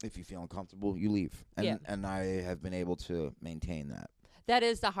 If you feel uncomfortable, you leave. And Yeah. and I have been able to maintain that. that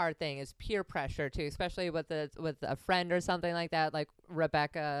is the hard thing, is peer pressure too, especially with a friend or something like that. Like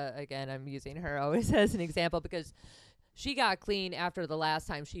Rebecca, again, I'm using her always as an example because she got clean after the last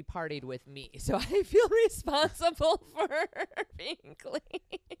time she partied with me. So I feel responsible for her being clean.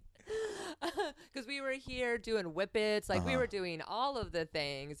 Because we were here doing whippets, like we were doing all of the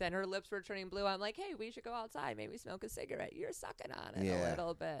things, and her lips were turning blue. I'm like, hey, we should go outside, maybe smoke a cigarette. You're sucking on it a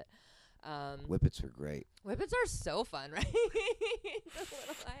little bit. Whippets are great. Whippets are so fun, right?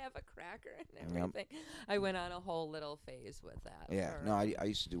 I have a cracker and everything. Yep. I went on a whole little phase with that. Yeah, no, I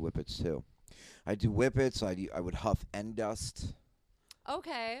used to do whippets too. I do whippets. I would huff end dust.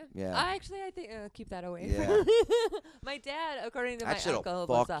 Okay. Yeah. I think keep that away. Yeah. My dad, according to that my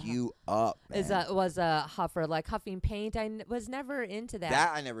uncle, fuck you up, man. Was a huffer, like huffing paint. I was never into that.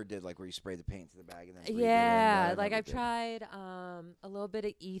 That I never did, like where you spray the paint to the bag and then breathe yeah, it in. like I've tried a little bit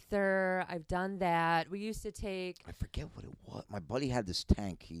of ether. I've done that. We used to take. I forget what it was. My buddy had this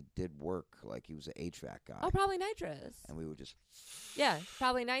tank. He did work like he was an HVAC guy. Oh, probably nitrous. And we would just. Yeah,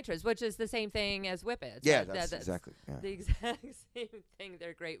 probably nitrous, which is the same thing as whippets. Yeah, that's exactly. Yeah. The exact same thing.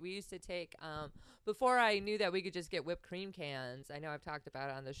 They're great. We used to take, before I knew that we could just get whipped cream cans, I know I've talked about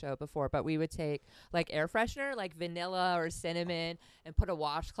it on the show before, but we would take like air freshener, like vanilla or cinnamon, and put a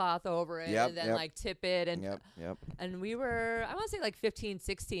washcloth over it and then like tip it. And and we were, I want to say like 15,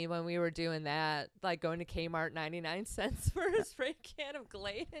 16 when we were doing that, like going to Kmart 99 cents for a spray can of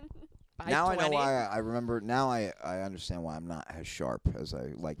Glade. Now I know why. I remember. Now I understand why I'm not as sharp as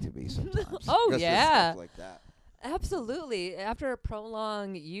I like to be sometimes. Oh yeah, stuff like that. Absolutely. After a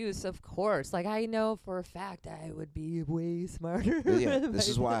prolonged use, of course. Like I know for a fact I would be way smarter. Yeah, this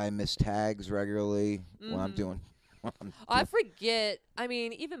is why I miss tags regularly when I'm doing. I forget. I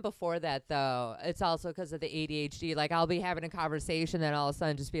mean, even before that, though, it's also because of the ADHD. Like, I'll be having a conversation, and all of a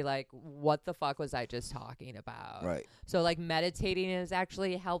sudden just be like, what the fuck was I just talking about? Right. So, like, meditating has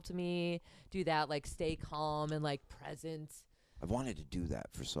actually helped me do that, like, stay calm and, like, present. I've wanted to do that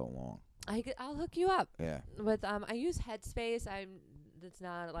for so long. I'll hook you up. Yeah. With I use Headspace. It's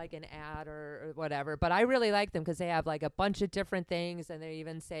not like an ad or whatever, but I really like them because they have, like, a bunch of different things, and they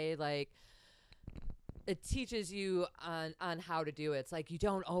even say, like, it teaches you on how to do it. It's like you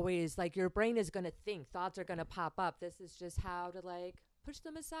don't always, like, your brain is going to think. Thoughts are going to pop up. This is just how to, like, push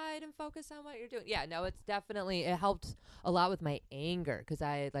them aside and focus on what you're doing. Yeah, no, it's definitely, it helped a lot with my anger because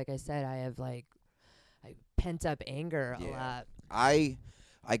like I said, I have, like, I pent up anger a lot.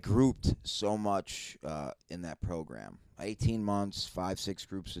 I grouped so much in that program. 18 months, 5-6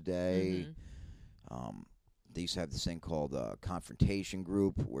 groups a day. They used to have this thing called a confrontation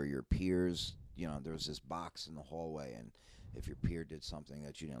group where your peers, you know, there was this box in the hallway, and if your peer did something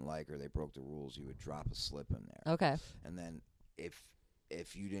that you didn't like or they broke the rules, you would drop a slip in there. Okay. And then if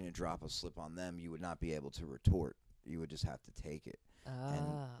you didn't drop a slip on them, you would not be able to retort. You would just have to take it. And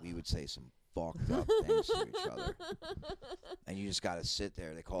we would say some fucked up things to each other. And you just got to sit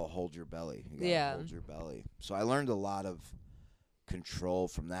there. They call it hold your belly. You got to hold your belly. So I learned a lot of control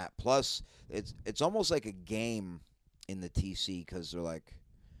from that. Plus, it's almost like a game in the TC because they're like,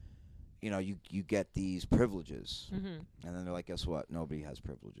 you know, you get these privileges. And then they're like, guess what? Nobody has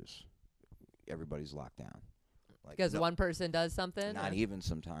privileges. Everybody's locked down. Because one person does something? Not even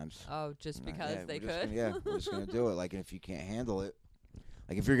sometimes. Oh, just because they could? We're just going to do it. Like, if you can't handle it,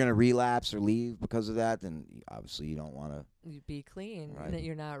 like, if you're going to relapse or leave because of that, then obviously you don't want to be clean. Right.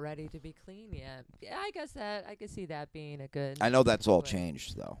 You're not ready to be clean yet. Yeah, I guess I could see that being a good. I know that's all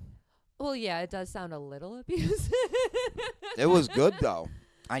changed, though. Well, yeah, it does sound a little abusive. It was good, though.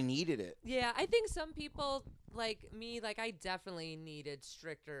 I needed it. Yeah, I think some people like me, like I definitely needed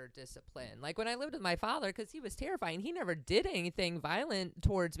stricter discipline. Like when I lived with my father, because he was terrifying. He never did anything violent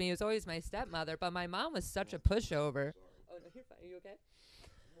towards me. It was always my stepmother, but my mom was such a pushover. Oh, no, you're fine. Are you okay?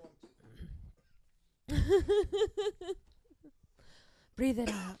 Breathe it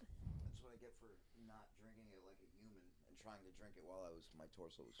out. That's what I get for not drinking it like a human and trying to drink it while my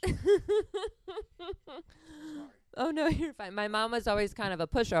torso was Sorry. Oh, no, you're fine. My mom was always kind of a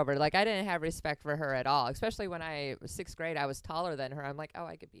pushover. Like, I didn't have respect for her at all, especially when I was 6th grade. I was taller than her. I'm like, oh,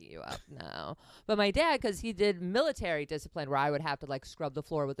 I could beat you up now. But my dad, because he did military discipline where I would have to, like, scrub the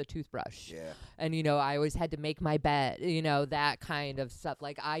floor with a toothbrush. Yeah. And, you know, I always had to make my bed, you know, that kind of stuff.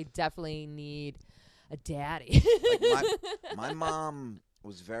 Like, I definitely need a daddy. Like, my mom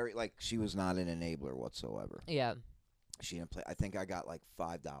was very, like, she was not an enabler whatsoever. Yeah. She didn't play. I think I got, like,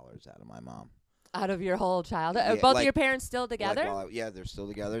 $5 out of my mom. Out of your whole childhood? Yeah, Both of your parents still together? Like, yeah, they're still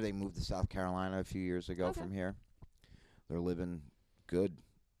together. They moved to South Carolina a few years ago from here. They're living good.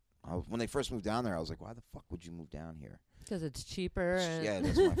 When they first moved down there, I was like, why the fuck would you move down here? Because it's cheaper. Yeah,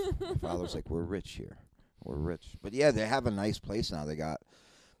 that's my father was like, we're rich here. We're rich. But yeah, they have a nice place now. The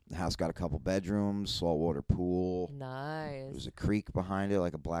house got a couple bedrooms, saltwater pool. Nice. There's a creek behind it,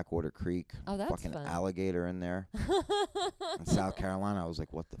 like a Blackwater Creek. Oh, that's fucking fun. alligator in there. In South Carolina, I was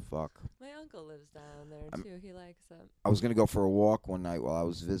like, what the fuck? My uncle lives down there too. He likes it. I was gonna go for a walk one night while I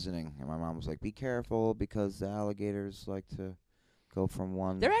was visiting, and my mom was like, be careful because the alligators like to go from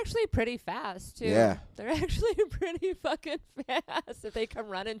one. They're actually pretty fast too. Yeah. They're actually pretty fucking fast if they come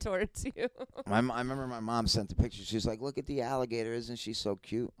running towards you. I remember my mom sent the picture. She's like, look at the alligator. Isn't she so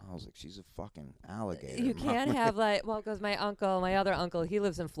cute? I was like, she's a fucking alligator. You Mom. can't have because my other uncle, he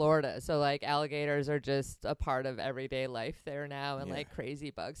lives in Florida, so like alligators are just a part of everyday life there now, and Yeah. like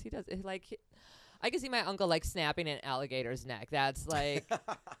crazy bugs. He does I can see my uncle like snapping an alligator's neck. That's like,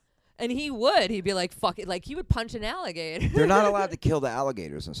 and he'd be like, fuck it, like he would punch an alligator. They're not allowed to kill the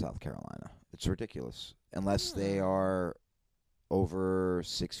alligators in South Carolina. It's ridiculous. Unless they are over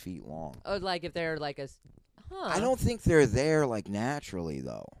 6 feet long. Oh, like if they're like I don't think they're there like naturally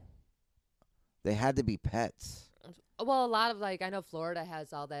though. They had to be pets. Well, a lot of I know Florida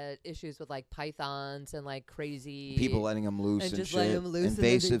has all that issues with like pythons and like crazy People letting them loose and and just shit. letting 'em loose and then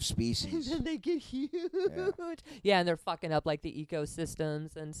Invasive and species. then they get huge. Yeah, and they're fucking up like the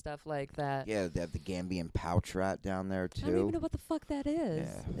ecosystems and stuff like that. Yeah, they have the Gambian pouch rat down there too. I don't even know what the fuck that is.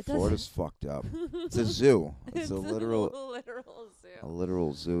 Yeah, It Florida's fucked up. It's a zoo. It's a literal zoo. a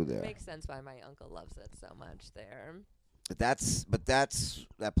literal zoo there. Makes sense why my uncle loves it so much there. But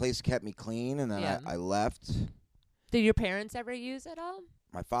that place kept me clean, and then Yeah. I left. Did your parents ever use it all?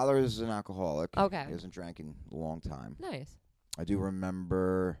 My father is an alcoholic. Okay. He hasn't drank in a long time. Nice. I do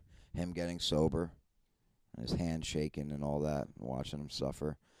remember him getting sober, and his hand shaking and all that, and watching him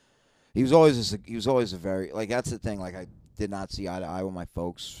suffer. He was always a very that's the thing. Like I did not see eye to eye with my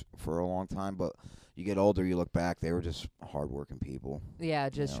folks for a long time, but you get older, you look back, they were just hardworking people. Yeah,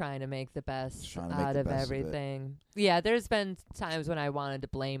 just know, trying to make the best trying to make out the of best of it. everything. Yeah, there's been times when I wanted to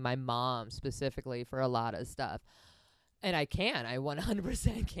blame my mom specifically for a lot of stuff. And I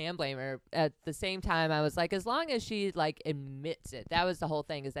 100% can blame her. At the same time, I was like, as long as she admits it, that was the whole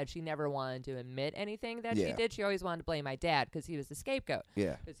thing, is that she never wanted to admit anything that she Yeah. did. She always wanted to blame my dad because he was the scapegoat.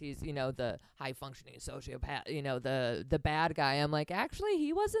 Yeah. Because he's, the high functioning sociopath, the bad guy. I'm like, actually,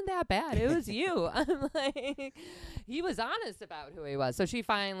 he wasn't that bad. It was you. I'm like, he was honest about who he was. So she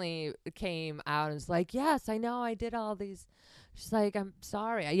finally came out and was like, yes, I know I did all these. She's like, I'm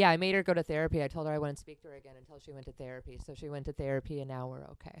sorry. Yeah, I made her go to therapy. I told her I wouldn't speak to her again until she went to therapy. So she went to therapy, and now we're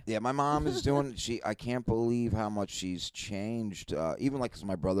okay. Yeah, my mom is doing. I can't believe how much she's changed. Even 'cause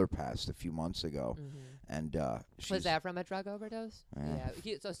my brother passed a few months ago, and Was that from a drug overdose? Yeah.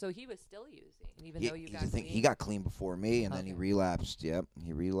 So he was still using, even though you got clean. clean? He got clean before me, and then he Okay. relapsed. Yep,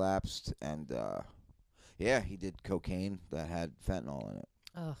 he relapsed, and he did cocaine that had fentanyl in it.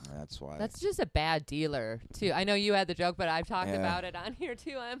 Ugh. That's why. That's just a bad dealer, too. I know you had the joke, but I've talked Yeah. about it on here,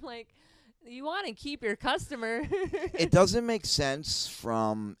 too. I'm like, you want to keep your customer. It doesn't make sense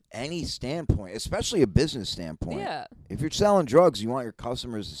from any standpoint, especially a business standpoint. Yeah, If you're selling drugs, you want your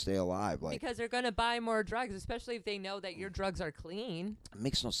customers to stay alive. because they're going to buy more drugs, especially if they know that your drugs are clean. it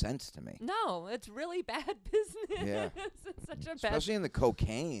makes no sense to me. No, it's really bad business. Yeah. It's such a bad. Especially in the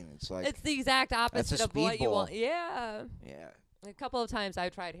cocaine, it's like It's the exact opposite of what you speedball. want. Yeah. yeah. A couple of times I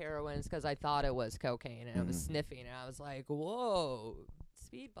tried heroin because I thought it was cocaine, and I was sniffing, and I was like, whoa,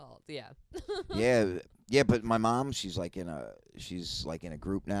 speedballs. Yeah. Yeah, but my mom, she's in a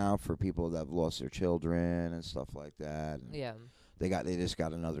group now for people that have lost their children and stuff like that. And Yeah. they just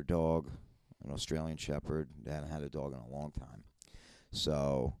got another dog, an Australian Shepherd. They hadn't had a dog in a long time.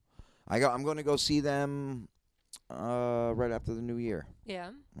 So I'm going to go see them right after the new year.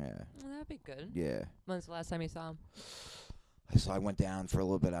 Yeah. Yeah. Well, that'd be good. Yeah. When's the last time you saw him? So I went down for a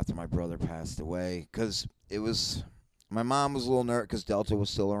little bit after my brother passed away because my mom was a little nervous because Delta was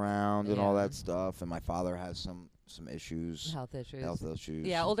still around and all Yeah. that stuff, and my father has some issues, Health issues. health issues.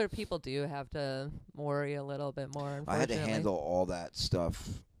 Yeah, older people do have to worry a little bit more. I had to unfortunately. handle all that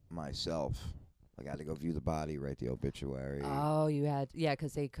stuff myself. Like I had to go view the body, write the obituary. Oh, you had, yeah,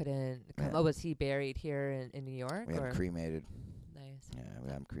 because they couldn't come. Yeah. Oh, was he buried here in New York? We had or? him cremated. Nice. Yeah, we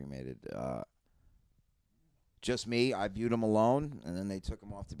had him cremated. Just me. I viewed him alone, and then they took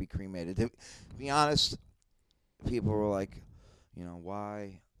him off to be cremated. To be honest, people were like,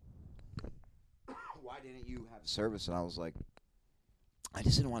 why didn't you have service? And I was like, I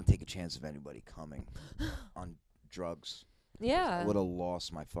just didn't want to take a chance of anybody coming on drugs. Yeah. I would have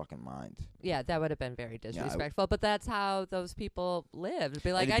lost my fucking mind. Yeah, that would have been very I- disrespectful, but that's how those people lived.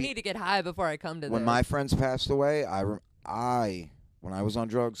 Be like, it'd I be- need to get high before I come to When this. my friends passed away, I when I was on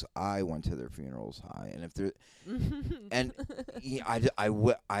drugs, I went to their funerals high, and if they're and yeah, I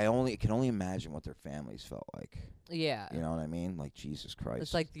can only imagine what their families felt like. Yeah. You know what I mean? Like, Jesus Christ.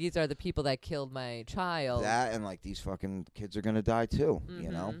 It's like, these are the people that killed my child. That, and like, these fucking kids are gonna die too.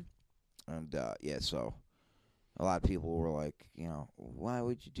 You know, and yeah, so. A lot of people were like, you know, why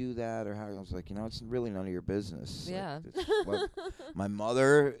would you do that? Or how? I was like, you know, it's really none of your business. Yeah. Like, my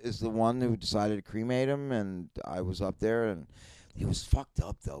mother is the one who decided to cremate him, and I was up there, and it was fucked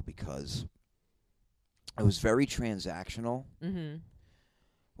up, though, because it was very transactional. Mm-hmm.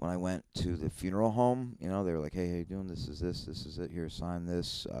 When I went to the funeral home, you know, they were like, hey, how you doing? This is it. Here, sign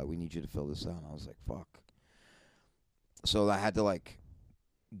this. We need you to fill this out. And I was like, fuck. So I had to, like,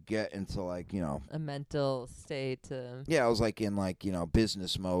 get into, like, you know, a mental state to I was like in, like, you know,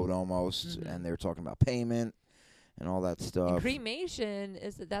 business mode almost, and they were talking about payment and all that stuff. And cremation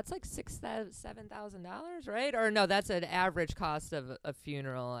that's like $7,000, right? Or no, that's an average cost of a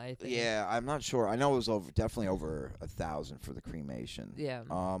funeral, I think. Yeah, I'm not sure. I know it was definitely over $1,000 for the cremation. Yeah.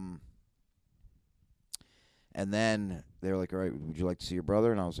 And then they were like, all right, would you like to see your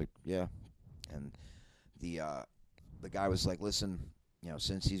brother? And I was like, yeah. And the guy was like, listen, you know,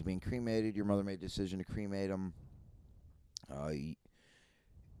 since he's being cremated, your mother made a decision to cremate him.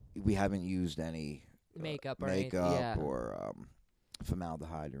 We haven't used any makeup or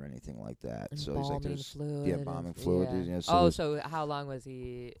formaldehyde or anything like that. So he's like, there's fluid embalming fluid. Yeah. You know, so how long was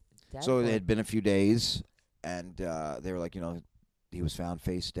he dead? So it had been a few days, and they were like, you know, he was found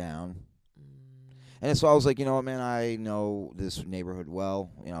face down. And so I was like, you know what, man, I know this neighborhood well.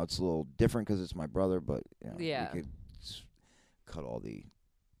 You know, it's a little different because it's my brother, but you know, we could cut all the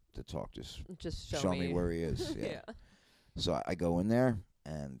talk. Just show me where he is. Yeah. So I go in there,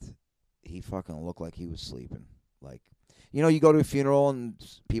 and he fucking looked like he was sleeping. Like, you know, you go to a funeral and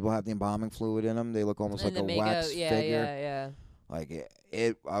people have the embalming fluid in them. They look almost like a wax figure. Yeah. Like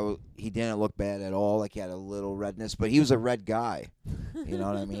he didn't look bad at all. Like, he had a little redness, but he was a red guy. You know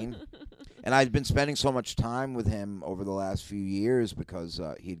what I mean? And I'd been spending so much time with him over the last few years because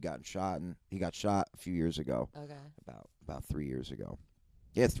he'd gotten shot, and he got shot a few years ago. Okay. About 3 years ago.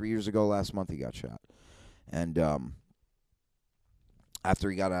 Yeah, 3 years ago last month he got shot. And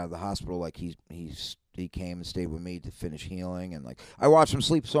after he got out of the hospital, like, he came and stayed with me to finish healing, and like, I watched him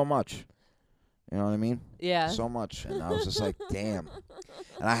sleep so much. You know what I mean? Yeah. So much. And I was just like, damn.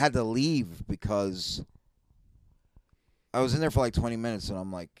 And I had to leave because I was in there for like 20 minutes, and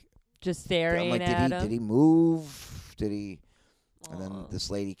I'm like, just staring at him. Did he move? Did he? And then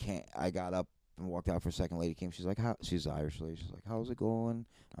this lady came. I got up and walked out for a second. Lady came. She's like, "How?" She's an Irish lady. She's like, "How's it going?"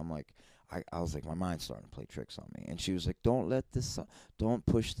 I'm like, I was like, my mind's starting to play tricks on me. And she was like, don't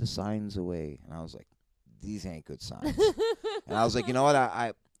push the signs away. And I was like, these ain't good signs. And I was like, you know what?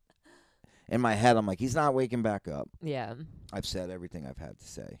 I in my head, I'm like, he's not waking back up. Yeah. I've said everything I've had to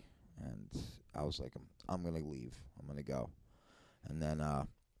say, and I was like, I'm gonna leave. I'm gonna go. And then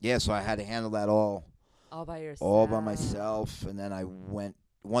so I had to handle that all by yourself. All by myself. And then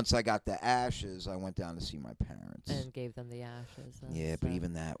once I got the ashes, I went down to see my parents. And gave them the ashes. Yeah, but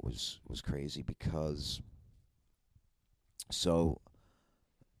even that was crazy because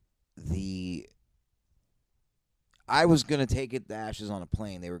I was going to take the ashes on a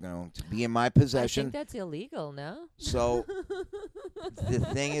plane. They were going to be in my possession. I think that's illegal, no? So the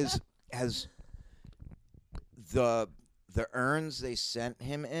thing is, the urns they sent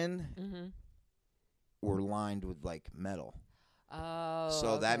him in were lined with, like, metal. Oh,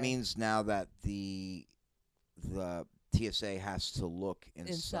 so that means now that the TSA has to look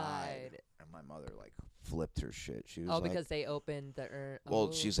inside. And my mother, like, flipped her shit. She was like, because they opened the urn.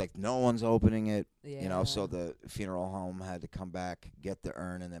 Well, she's like, no one's opening it. Yeah. You know, so the funeral home had to come back, get the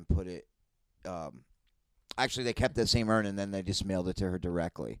urn, and then put it. Actually, they kept that same urn, and then they just mailed it to her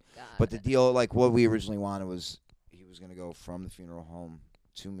directly. But the deal, like, what we originally wanted was he was going to go from the funeral home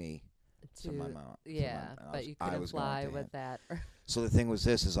to me. To my mom. Yeah, but you couldn't fly with that. So the thing was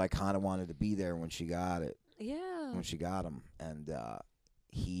is I kind of wanted to be there when she got it. Yeah. When she got him. And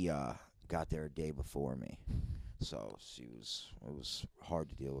he got there a day before me. So it was hard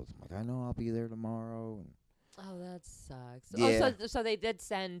to deal with. I'm like, I know I'll be there tomorrow. And oh, that sucks. Yeah. Oh, so they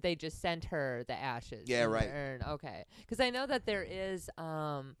just sent her the ashes. Yeah, right. The urn. Okay. Because I know that there is,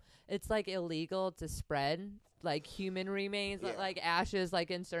 it's like illegal to spread like human remains, like ashes,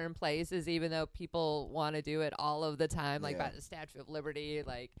 like in certain places, even though people want to do it all of the time, like by the Statue of Liberty,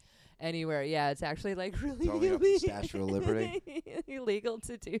 like anywhere. Yeah, it's actually like really illegal. Statue of Liberty. Illegal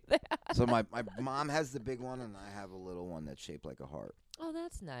to do that. So my mom has the big one, and I have a little one that's shaped like a heart. Oh,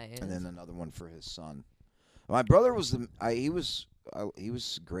 that's nice. And then another one for his son. My brother was he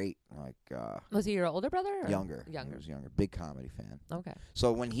was great. Like Was he your older brother? Or? Younger. Younger. He was younger. Big comedy fan. Okay.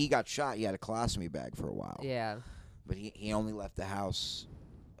 So when he got shot, he had a colostomy bag for a while. Yeah. But he only left the house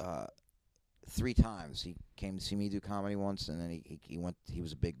 3 times. He came to see me do comedy once, and then he went. He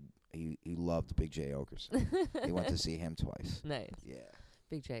was a big. He loved Big J Okerson. He went to see him twice. Nice. Yeah.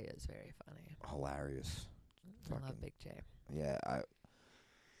 Big J is very funny. Hilarious. I love Big J. Yeah.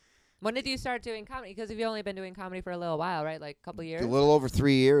 When did you start doing comedy? Because you've only been doing comedy for a little while, right? Like a couple years? A little over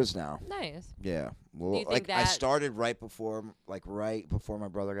 3 years now. Nice. Yeah. Do Well, you like think I that- started right before my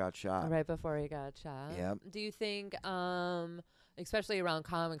brother got shot. Right before he got shot. Yep. Do you think, especially around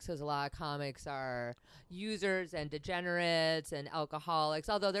comics, because a lot of comics are users and degenerates and alcoholics,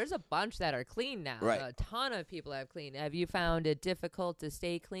 although there's a bunch that are clean now. Right. A ton of people have clean. Have you found it difficult to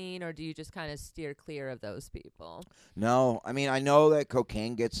stay clean, or do you just kind of steer clear of those people? No, I mean I know that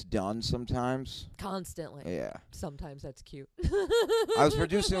cocaine gets done sometimes. Constantly. Yeah. Sometimes that's cute. I was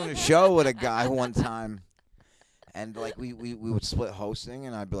producing a show with a guy one time, and like we would split hosting,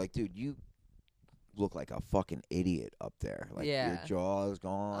 and I'd be like, dude, you look like a fucking idiot up there. Like Yeah. your jaw is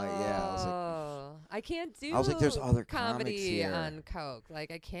going like yeah. I was like, I can't do I was like, there's other comics comedy here. on coke. Like,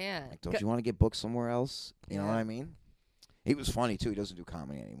 I can't. don't you want to get booked somewhere else? You know Yeah. what I mean? He was funny too. He doesn't do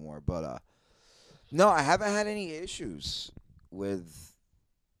comedy anymore, but no, I haven't had any issues with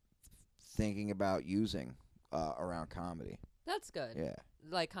thinking about using around comedy. That's good. Yeah.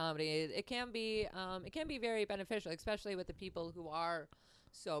 Like comedy, it can be very beneficial, especially with the people who are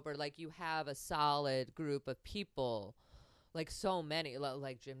sober. Like, you have a solid group of people, like so many,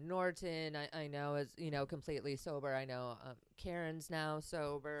 like Jim Norton, I know is, completely sober. I know Karen's now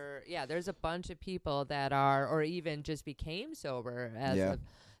sober. Yeah, there's a bunch of people that are, or even just became sober as Yeah. of,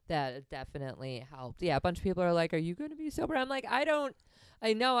 that definitely helped. Yeah, a bunch of people are like, are you going to be sober? I'm like, I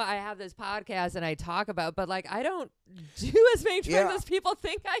know I have this podcast and I talk about, but like, I don't do as many drugs Yeah. as people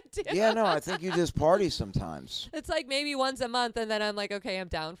think I do. Yeah, no, I think you just party sometimes. It's like maybe once a month, and then I'm like, okay, I'm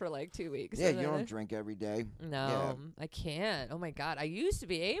down for like 2 weeks. Yeah, and you then don't drink every day. No, I can't. Oh my God. I used to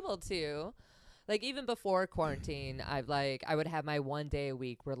be able to. Like, even before quarantine, I would have my one day a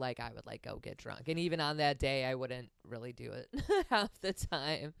week where like I would like go get drunk. And even on that day, I wouldn't really do it half the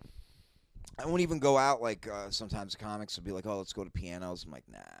time. I won't even go out. Like sometimes comics will be like, "Oh, let's go to pianos." I'm like,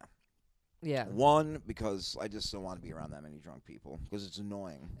 "Nah." Yeah. One, because I just don't want to be around that many drunk people because it's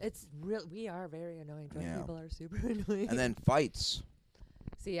annoying. It's real. We are very annoying. Drunk Yeah. people are super annoying. And then fights.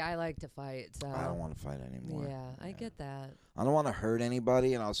 See, I like to fight. So I don't want to fight anymore. Yeah, I get that. I don't want to hurt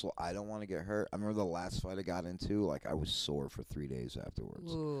anybody, and also I don't want to get hurt. I remember the last fight I got into, like I was sore for 3 days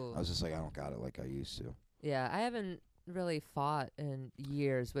afterwards. Ooh. I was just like, I don't got it like I used to. Yeah, I haven't really fought in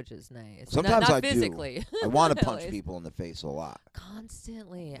years, which is nice. Sometimes not I do. physically. I want to punch Always. people in the face a lot.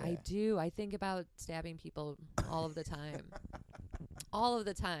 Constantly. Yeah. I do. I think about stabbing people all of the time. All of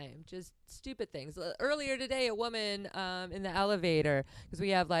the time. Just stupid things. Earlier today, a woman in the elevator, because we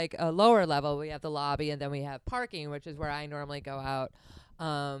have like a lower level, we have the lobby, and then we have parking, which is where I normally go out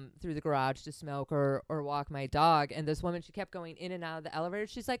through the garage to smoke or walk my dog. And this woman, she kept going in and out of the elevator.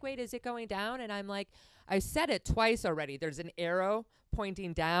 She's like, wait, is it going down? And I'm like, I said it twice already. There's an arrow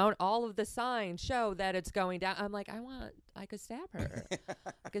pointing down. All of the signs show that it's going down. I'm like, I could stab her.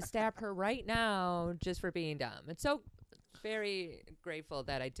 I could stab her right now just for being dumb. It's so very grateful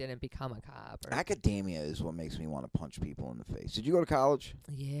that I didn't become a cop. Academia is what makes me want to punch people in the face. Did you go to college?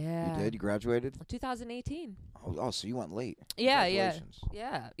 Yeah. You did? You graduated? 2018. Oh, so you went late. Yeah, Congratulations.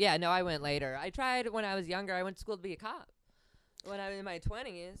 Yeah, no, I went later. I tried when I was younger. I went to school to be a cop when I was in my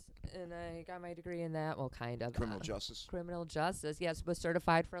 20s, and I got my degree in that. Well, kind of. Criminal justice. Criminal justice, yes. Was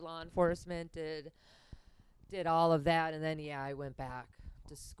certified for law enforcement, did all of that, and then, yeah, I went back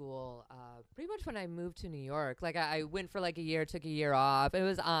to school pretty much when I moved to New York. Like, I went for like a year, took a year off. It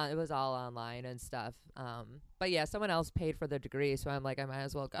was all online and stuff. But, yeah, someone else paid for the degree, so I'm like, I might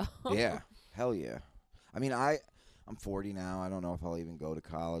as well go. Yeah. Hell yeah. I mean, I'm 40 now. I don't know if I'll even go to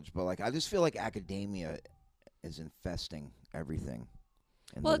college, but like I just feel like academia is infesting everything.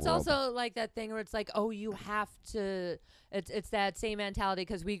 Well, it's also like that thing where it's like, oh, you have to. It's that same mentality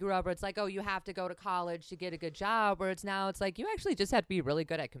because we grew up where it's like, oh, you have to go to college to get a good job. Where it's like you actually just have to be really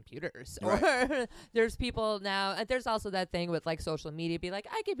good at computers. Right. Or there's people now, and there's also that thing with like social media, be like,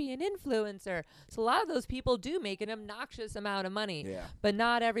 I could be an influencer. So a lot of those people do make an obnoxious amount of money. Yeah. But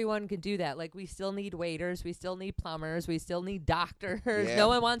not everyone can do that. Like, we still need waiters, we still need plumbers, we still need doctors. Yeah. No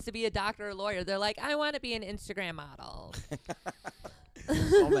one wants to be a doctor or lawyer. They're like, I want to be an Instagram model.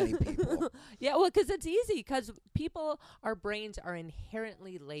 So many people. Yeah, well, because it's easy. Because our brains are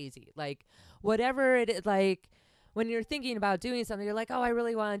inherently lazy. Like, whatever it is, like, when you're thinking about doing something, you're like, oh, I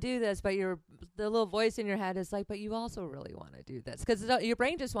really want to do this, but the little voice in your head is like, but you also really want to do this, because your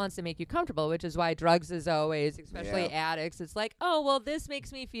brain just wants to make you comfortable, which is why drugs is always, especially addicts, it's like, oh, well, this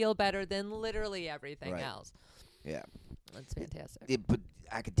makes me feel better than literally everything else. Yeah, that's fantastic. But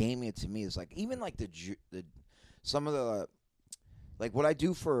academia to me is like, even like some of the, like what I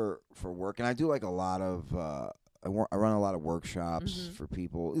do for work, and I do like a lot of I run a lot of workshops for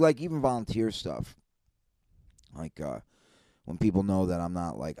people, like even volunteer stuff. Like when people know that I'm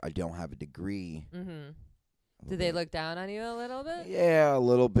not, like, I don't have a degree. Do they look down on you a little bit? Yeah, a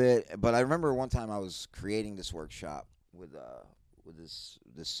little bit. But I remember one time I was creating this workshop with this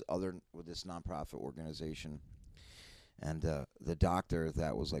nonprofit organization, and the doctor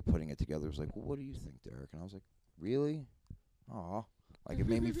that was like putting it together was like, "Well, what do you think, Derek?" And I was like, "Really? Aw." Like, it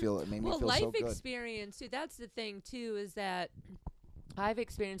made me feel. It made me feel so good. Life experience too. That's the thing too, is that I've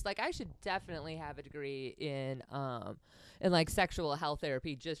experienced, like, I should definitely have a degree in like sexual health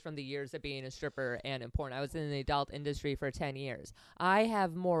therapy, just from the years of being a stripper and in porn. I was in the adult industry for 10 years. I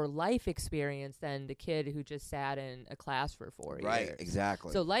have more life experience than the kid who just sat in a class for 4 years. Right,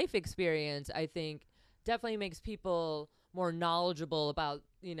 exactly. So life experience, I think, definitely makes people more knowledgeable about,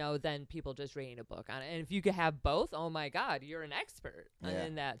 than people just reading a book on it. And if you could have both, oh my God, you're an expert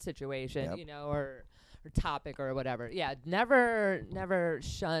in that situation, or topic or whatever. Yeah, never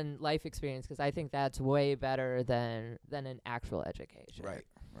shun life experience, because I think that's way better than an actual education. Right.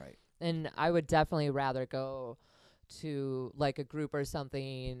 And I would definitely rather go to like a group or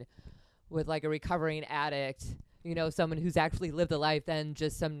something with like a recovering addict, someone who's actually lived a life, than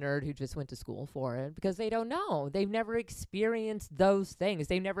just some nerd who just went to school for it, because they don't know. They've never experienced those things.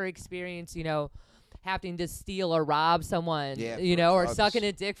 They've never experienced, having to steal or rob someone, or sucking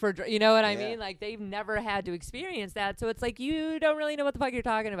a dick for, I mean? Like, they've never had to experience that. So it's like, you don't really know what the fuck you're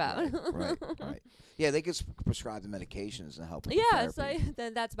talking about. Right. Yeah, they can prescribe the medications and help with the therapy. So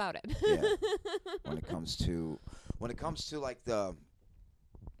then that's about it. Yeah. When it comes to like the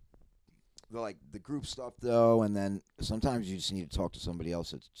group stuff, though, and then sometimes you just need to talk to somebody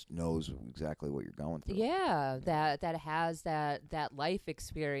else that knows exactly what you're going through. Yeah, that has that life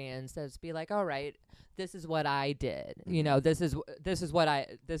experience. That's be like, all right, this is what I did. This is what I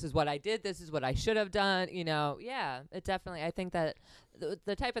did. This is what I should have done. Yeah, it definitely. I think that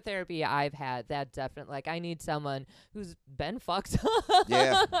the type of therapy I've had, that definitely, like, I need someone who's been fucked up.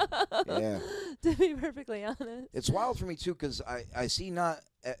 Yeah. To be perfectly honest, it's wild for me too, because I see not.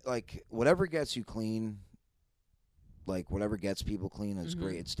 Like, whatever gets you clean, like, whatever gets people clean is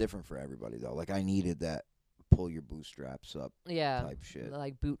great. It's different for everybody, though. Like, I needed that pull your bootstraps up type shit.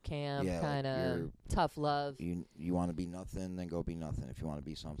 Like boot camp, kind of tough love. You want to be nothing, then go be nothing. If you want to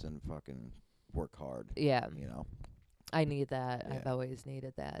be something, fucking work hard. Yeah. I need that. Yeah. I've always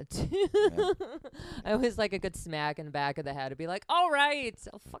needed that. Yeah. I always like a good smack in the back of the head to be like, all right,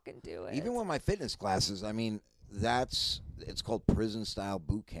 I'll fucking do it. Even with my fitness classes, I mean, it's called prison style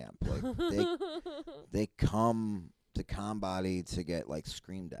boot camp. Like, they come to ConBody to get, like,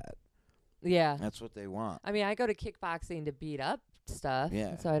 screamed at. Yeah, that's what they want. I mean, I go to kickboxing to beat up stuff,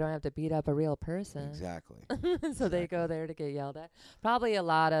 yeah, so I don't have to beat up a real person. Exactly. So they go there to get yelled at. Probably a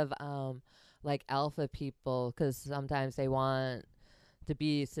lot of like alpha people, because sometimes they want to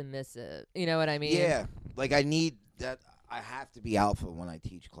be submissive. You know what I mean? Yeah, like, I need that. I have to be alpha when I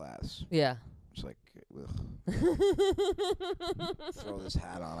teach class. Yeah. It's like, throw this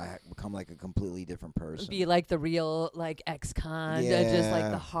hat on. I become like a completely different person. Be like the real, like, ex-con, just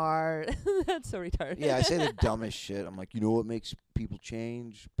like the heart. That's so retarded. Yeah, I say the dumbest shit. I'm like, you know what makes people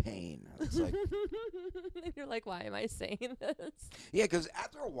change? Pain. It's like, you're like, why am I saying this? Yeah, because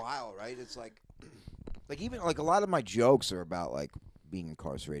after a while, right? It's like even like a lot of my jokes are about like being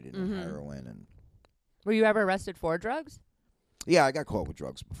incarcerated and heroin and. Were you ever arrested for drugs? Yeah, I got caught with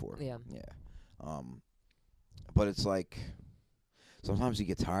drugs before. Yeah. But it's like, sometimes you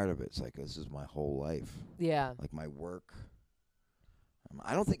get tired of it. It's like, this is my whole life. Yeah. Like, my work.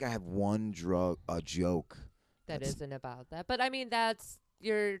 I don't think I have one joke that isn't about that. But I mean,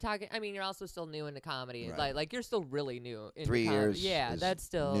 you're talking. I mean, you're also still new into comedy. Right. Like you're still really new. Into 3 years. Yeah, that's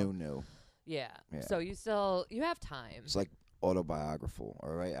still new. Yeah. So you have time. It's like autobiographical,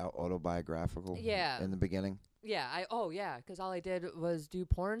 all right? Autobiographical. Yeah. In the beginning. Yeah, because all I did was do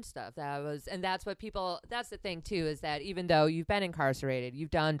porn stuff. And that's what that's the thing too, is that even though you've been incarcerated, you've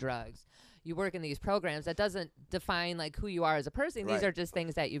done drugs, you work in these programs, that doesn't define like who you are as a person. Right. These are just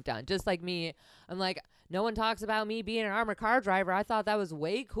things that you've done. Just like me, I'm like, no one talks about me being an armored car driver. I thought that was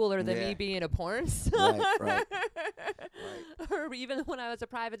way cooler than me being a porn star. Right. Or even when I was a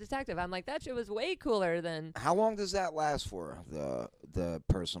private detective, I'm like, that shit was way cooler than. How long does that last for? The the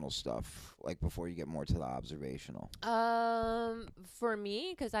personal stuff, like before you get more to the observational? For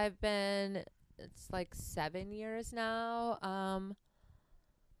me, because it's like 7 years now. I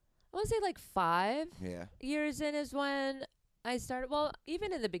want to say like 5 years in is when I started. Well,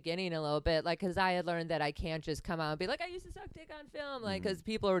 even in the beginning a little bit, like, because I had learned that I can't just come out and be like, I used to suck dick on film, like, because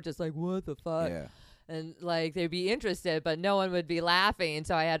people were just like, what the fuck? Yeah. And like they'd be interested, but no one would be laughing.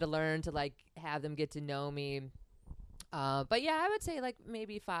 So I had to learn to like have them get to know me. But yeah, I would say like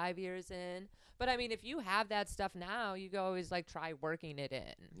maybe 5 years in. But I mean, if you have that stuff now, you can always like try working it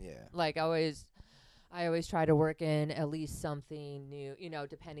in. Yeah. Like I always try to work in at least something new,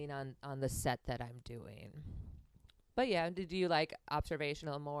 depending on the set that I'm doing. But yeah, did you like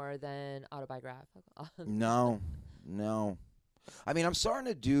observational more than autobiographical? No. I mean, I'm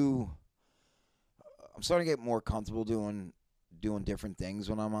starting to get more comfortable doing different things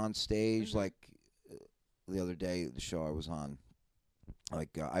when I'm on stage. Mm-hmm. Like the other day, the show I was on, like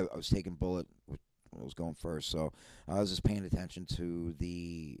I was taking Bullet, I was going first, so I was just paying attention to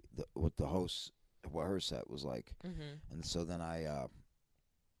what the host, what her set was like, and so then I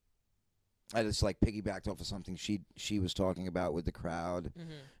just like piggybacked off of something she was talking about with the crowd,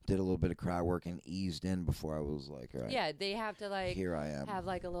 did a little bit of crowd work and eased in before I was like, all right, yeah, they have to like here I am, have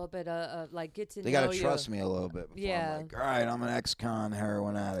like a little bit of like get to know they you. gotta trust me a little bit before I'm like, all right, I'm an ex-con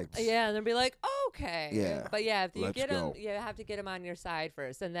heroin addict. Yeah, and they'll be like, okay. Yeah, but yeah, if you let's get them, go. you have to get them on your side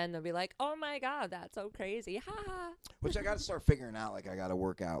first, and then they'll be like, oh my god, that's so crazy, ha ha. Which I gotta start figuring out. Like I gotta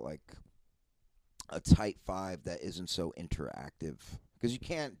work out like a tight 5 that isn't so interactive. Because you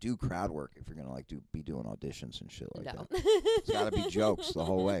can't do crowd work if you're gonna like be doing auditions and shit like that. It's gotta be jokes the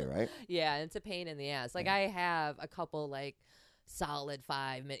whole way, right? Yeah, it's a pain in the ass. Like I have a couple like solid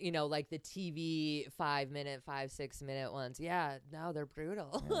 5 minute, like the TV 5 minute, 5-6 minute ones. Yeah, no, they're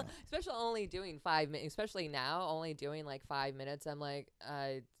brutal. Yeah. Especially only doing 5 minutes. Especially now, only doing like 5 minutes. I'm like,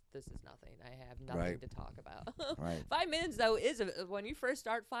 this is nothing. I have nothing to talk about. Right. 5 minutes though when you first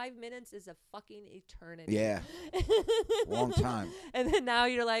start, 5 minutes is a fucking eternity. Yeah. Long time. And then now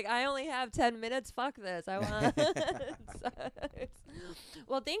you're like, I only have 10 minutes. Fuck this. I want.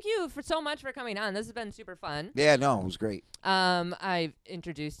 Well, thank you so much for coming on. This has been super fun. Yeah, no, it was great. I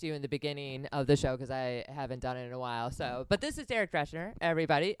introduced you in the beginning of the show because I haven't done it in a while. So, but this is Derek Drescher,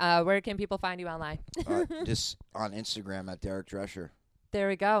 everybody. Where can people find you online? Just on Instagram at Derek Drescher. There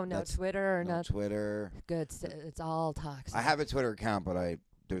we go. No Twitter or no Twitter. Good. It's all toxic. I have a Twitter account, but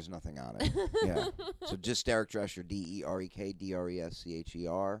there's nothing on it. Yeah. So just Derek Drescher,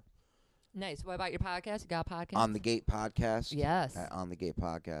 DerekDrescher. Nice. What about your podcast? You got a podcast? On the Gate Podcast. Yes. On the Gate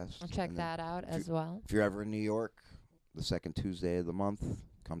Podcast. I'll check that out as well. If you're ever in New York, the second Tuesday of the month,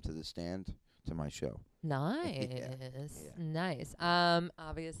 come to the stand to my show. Nice. Yeah. Nice.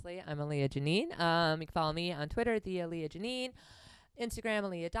 Obviously, I'm Aaliyah Janine. You can follow me on Twitter, the Aaliyah Janine. Instagram,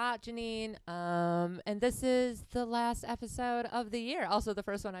 Aaliyah.Janine. And this is the last episode of the year. Also the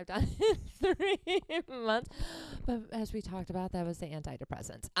first one I've done in 3 months. But as we talked about, that was the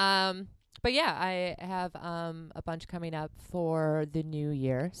antidepressants. But yeah, I have a bunch coming up for the new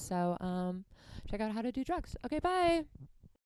year. So check out How to Do Drugs. Okay, bye.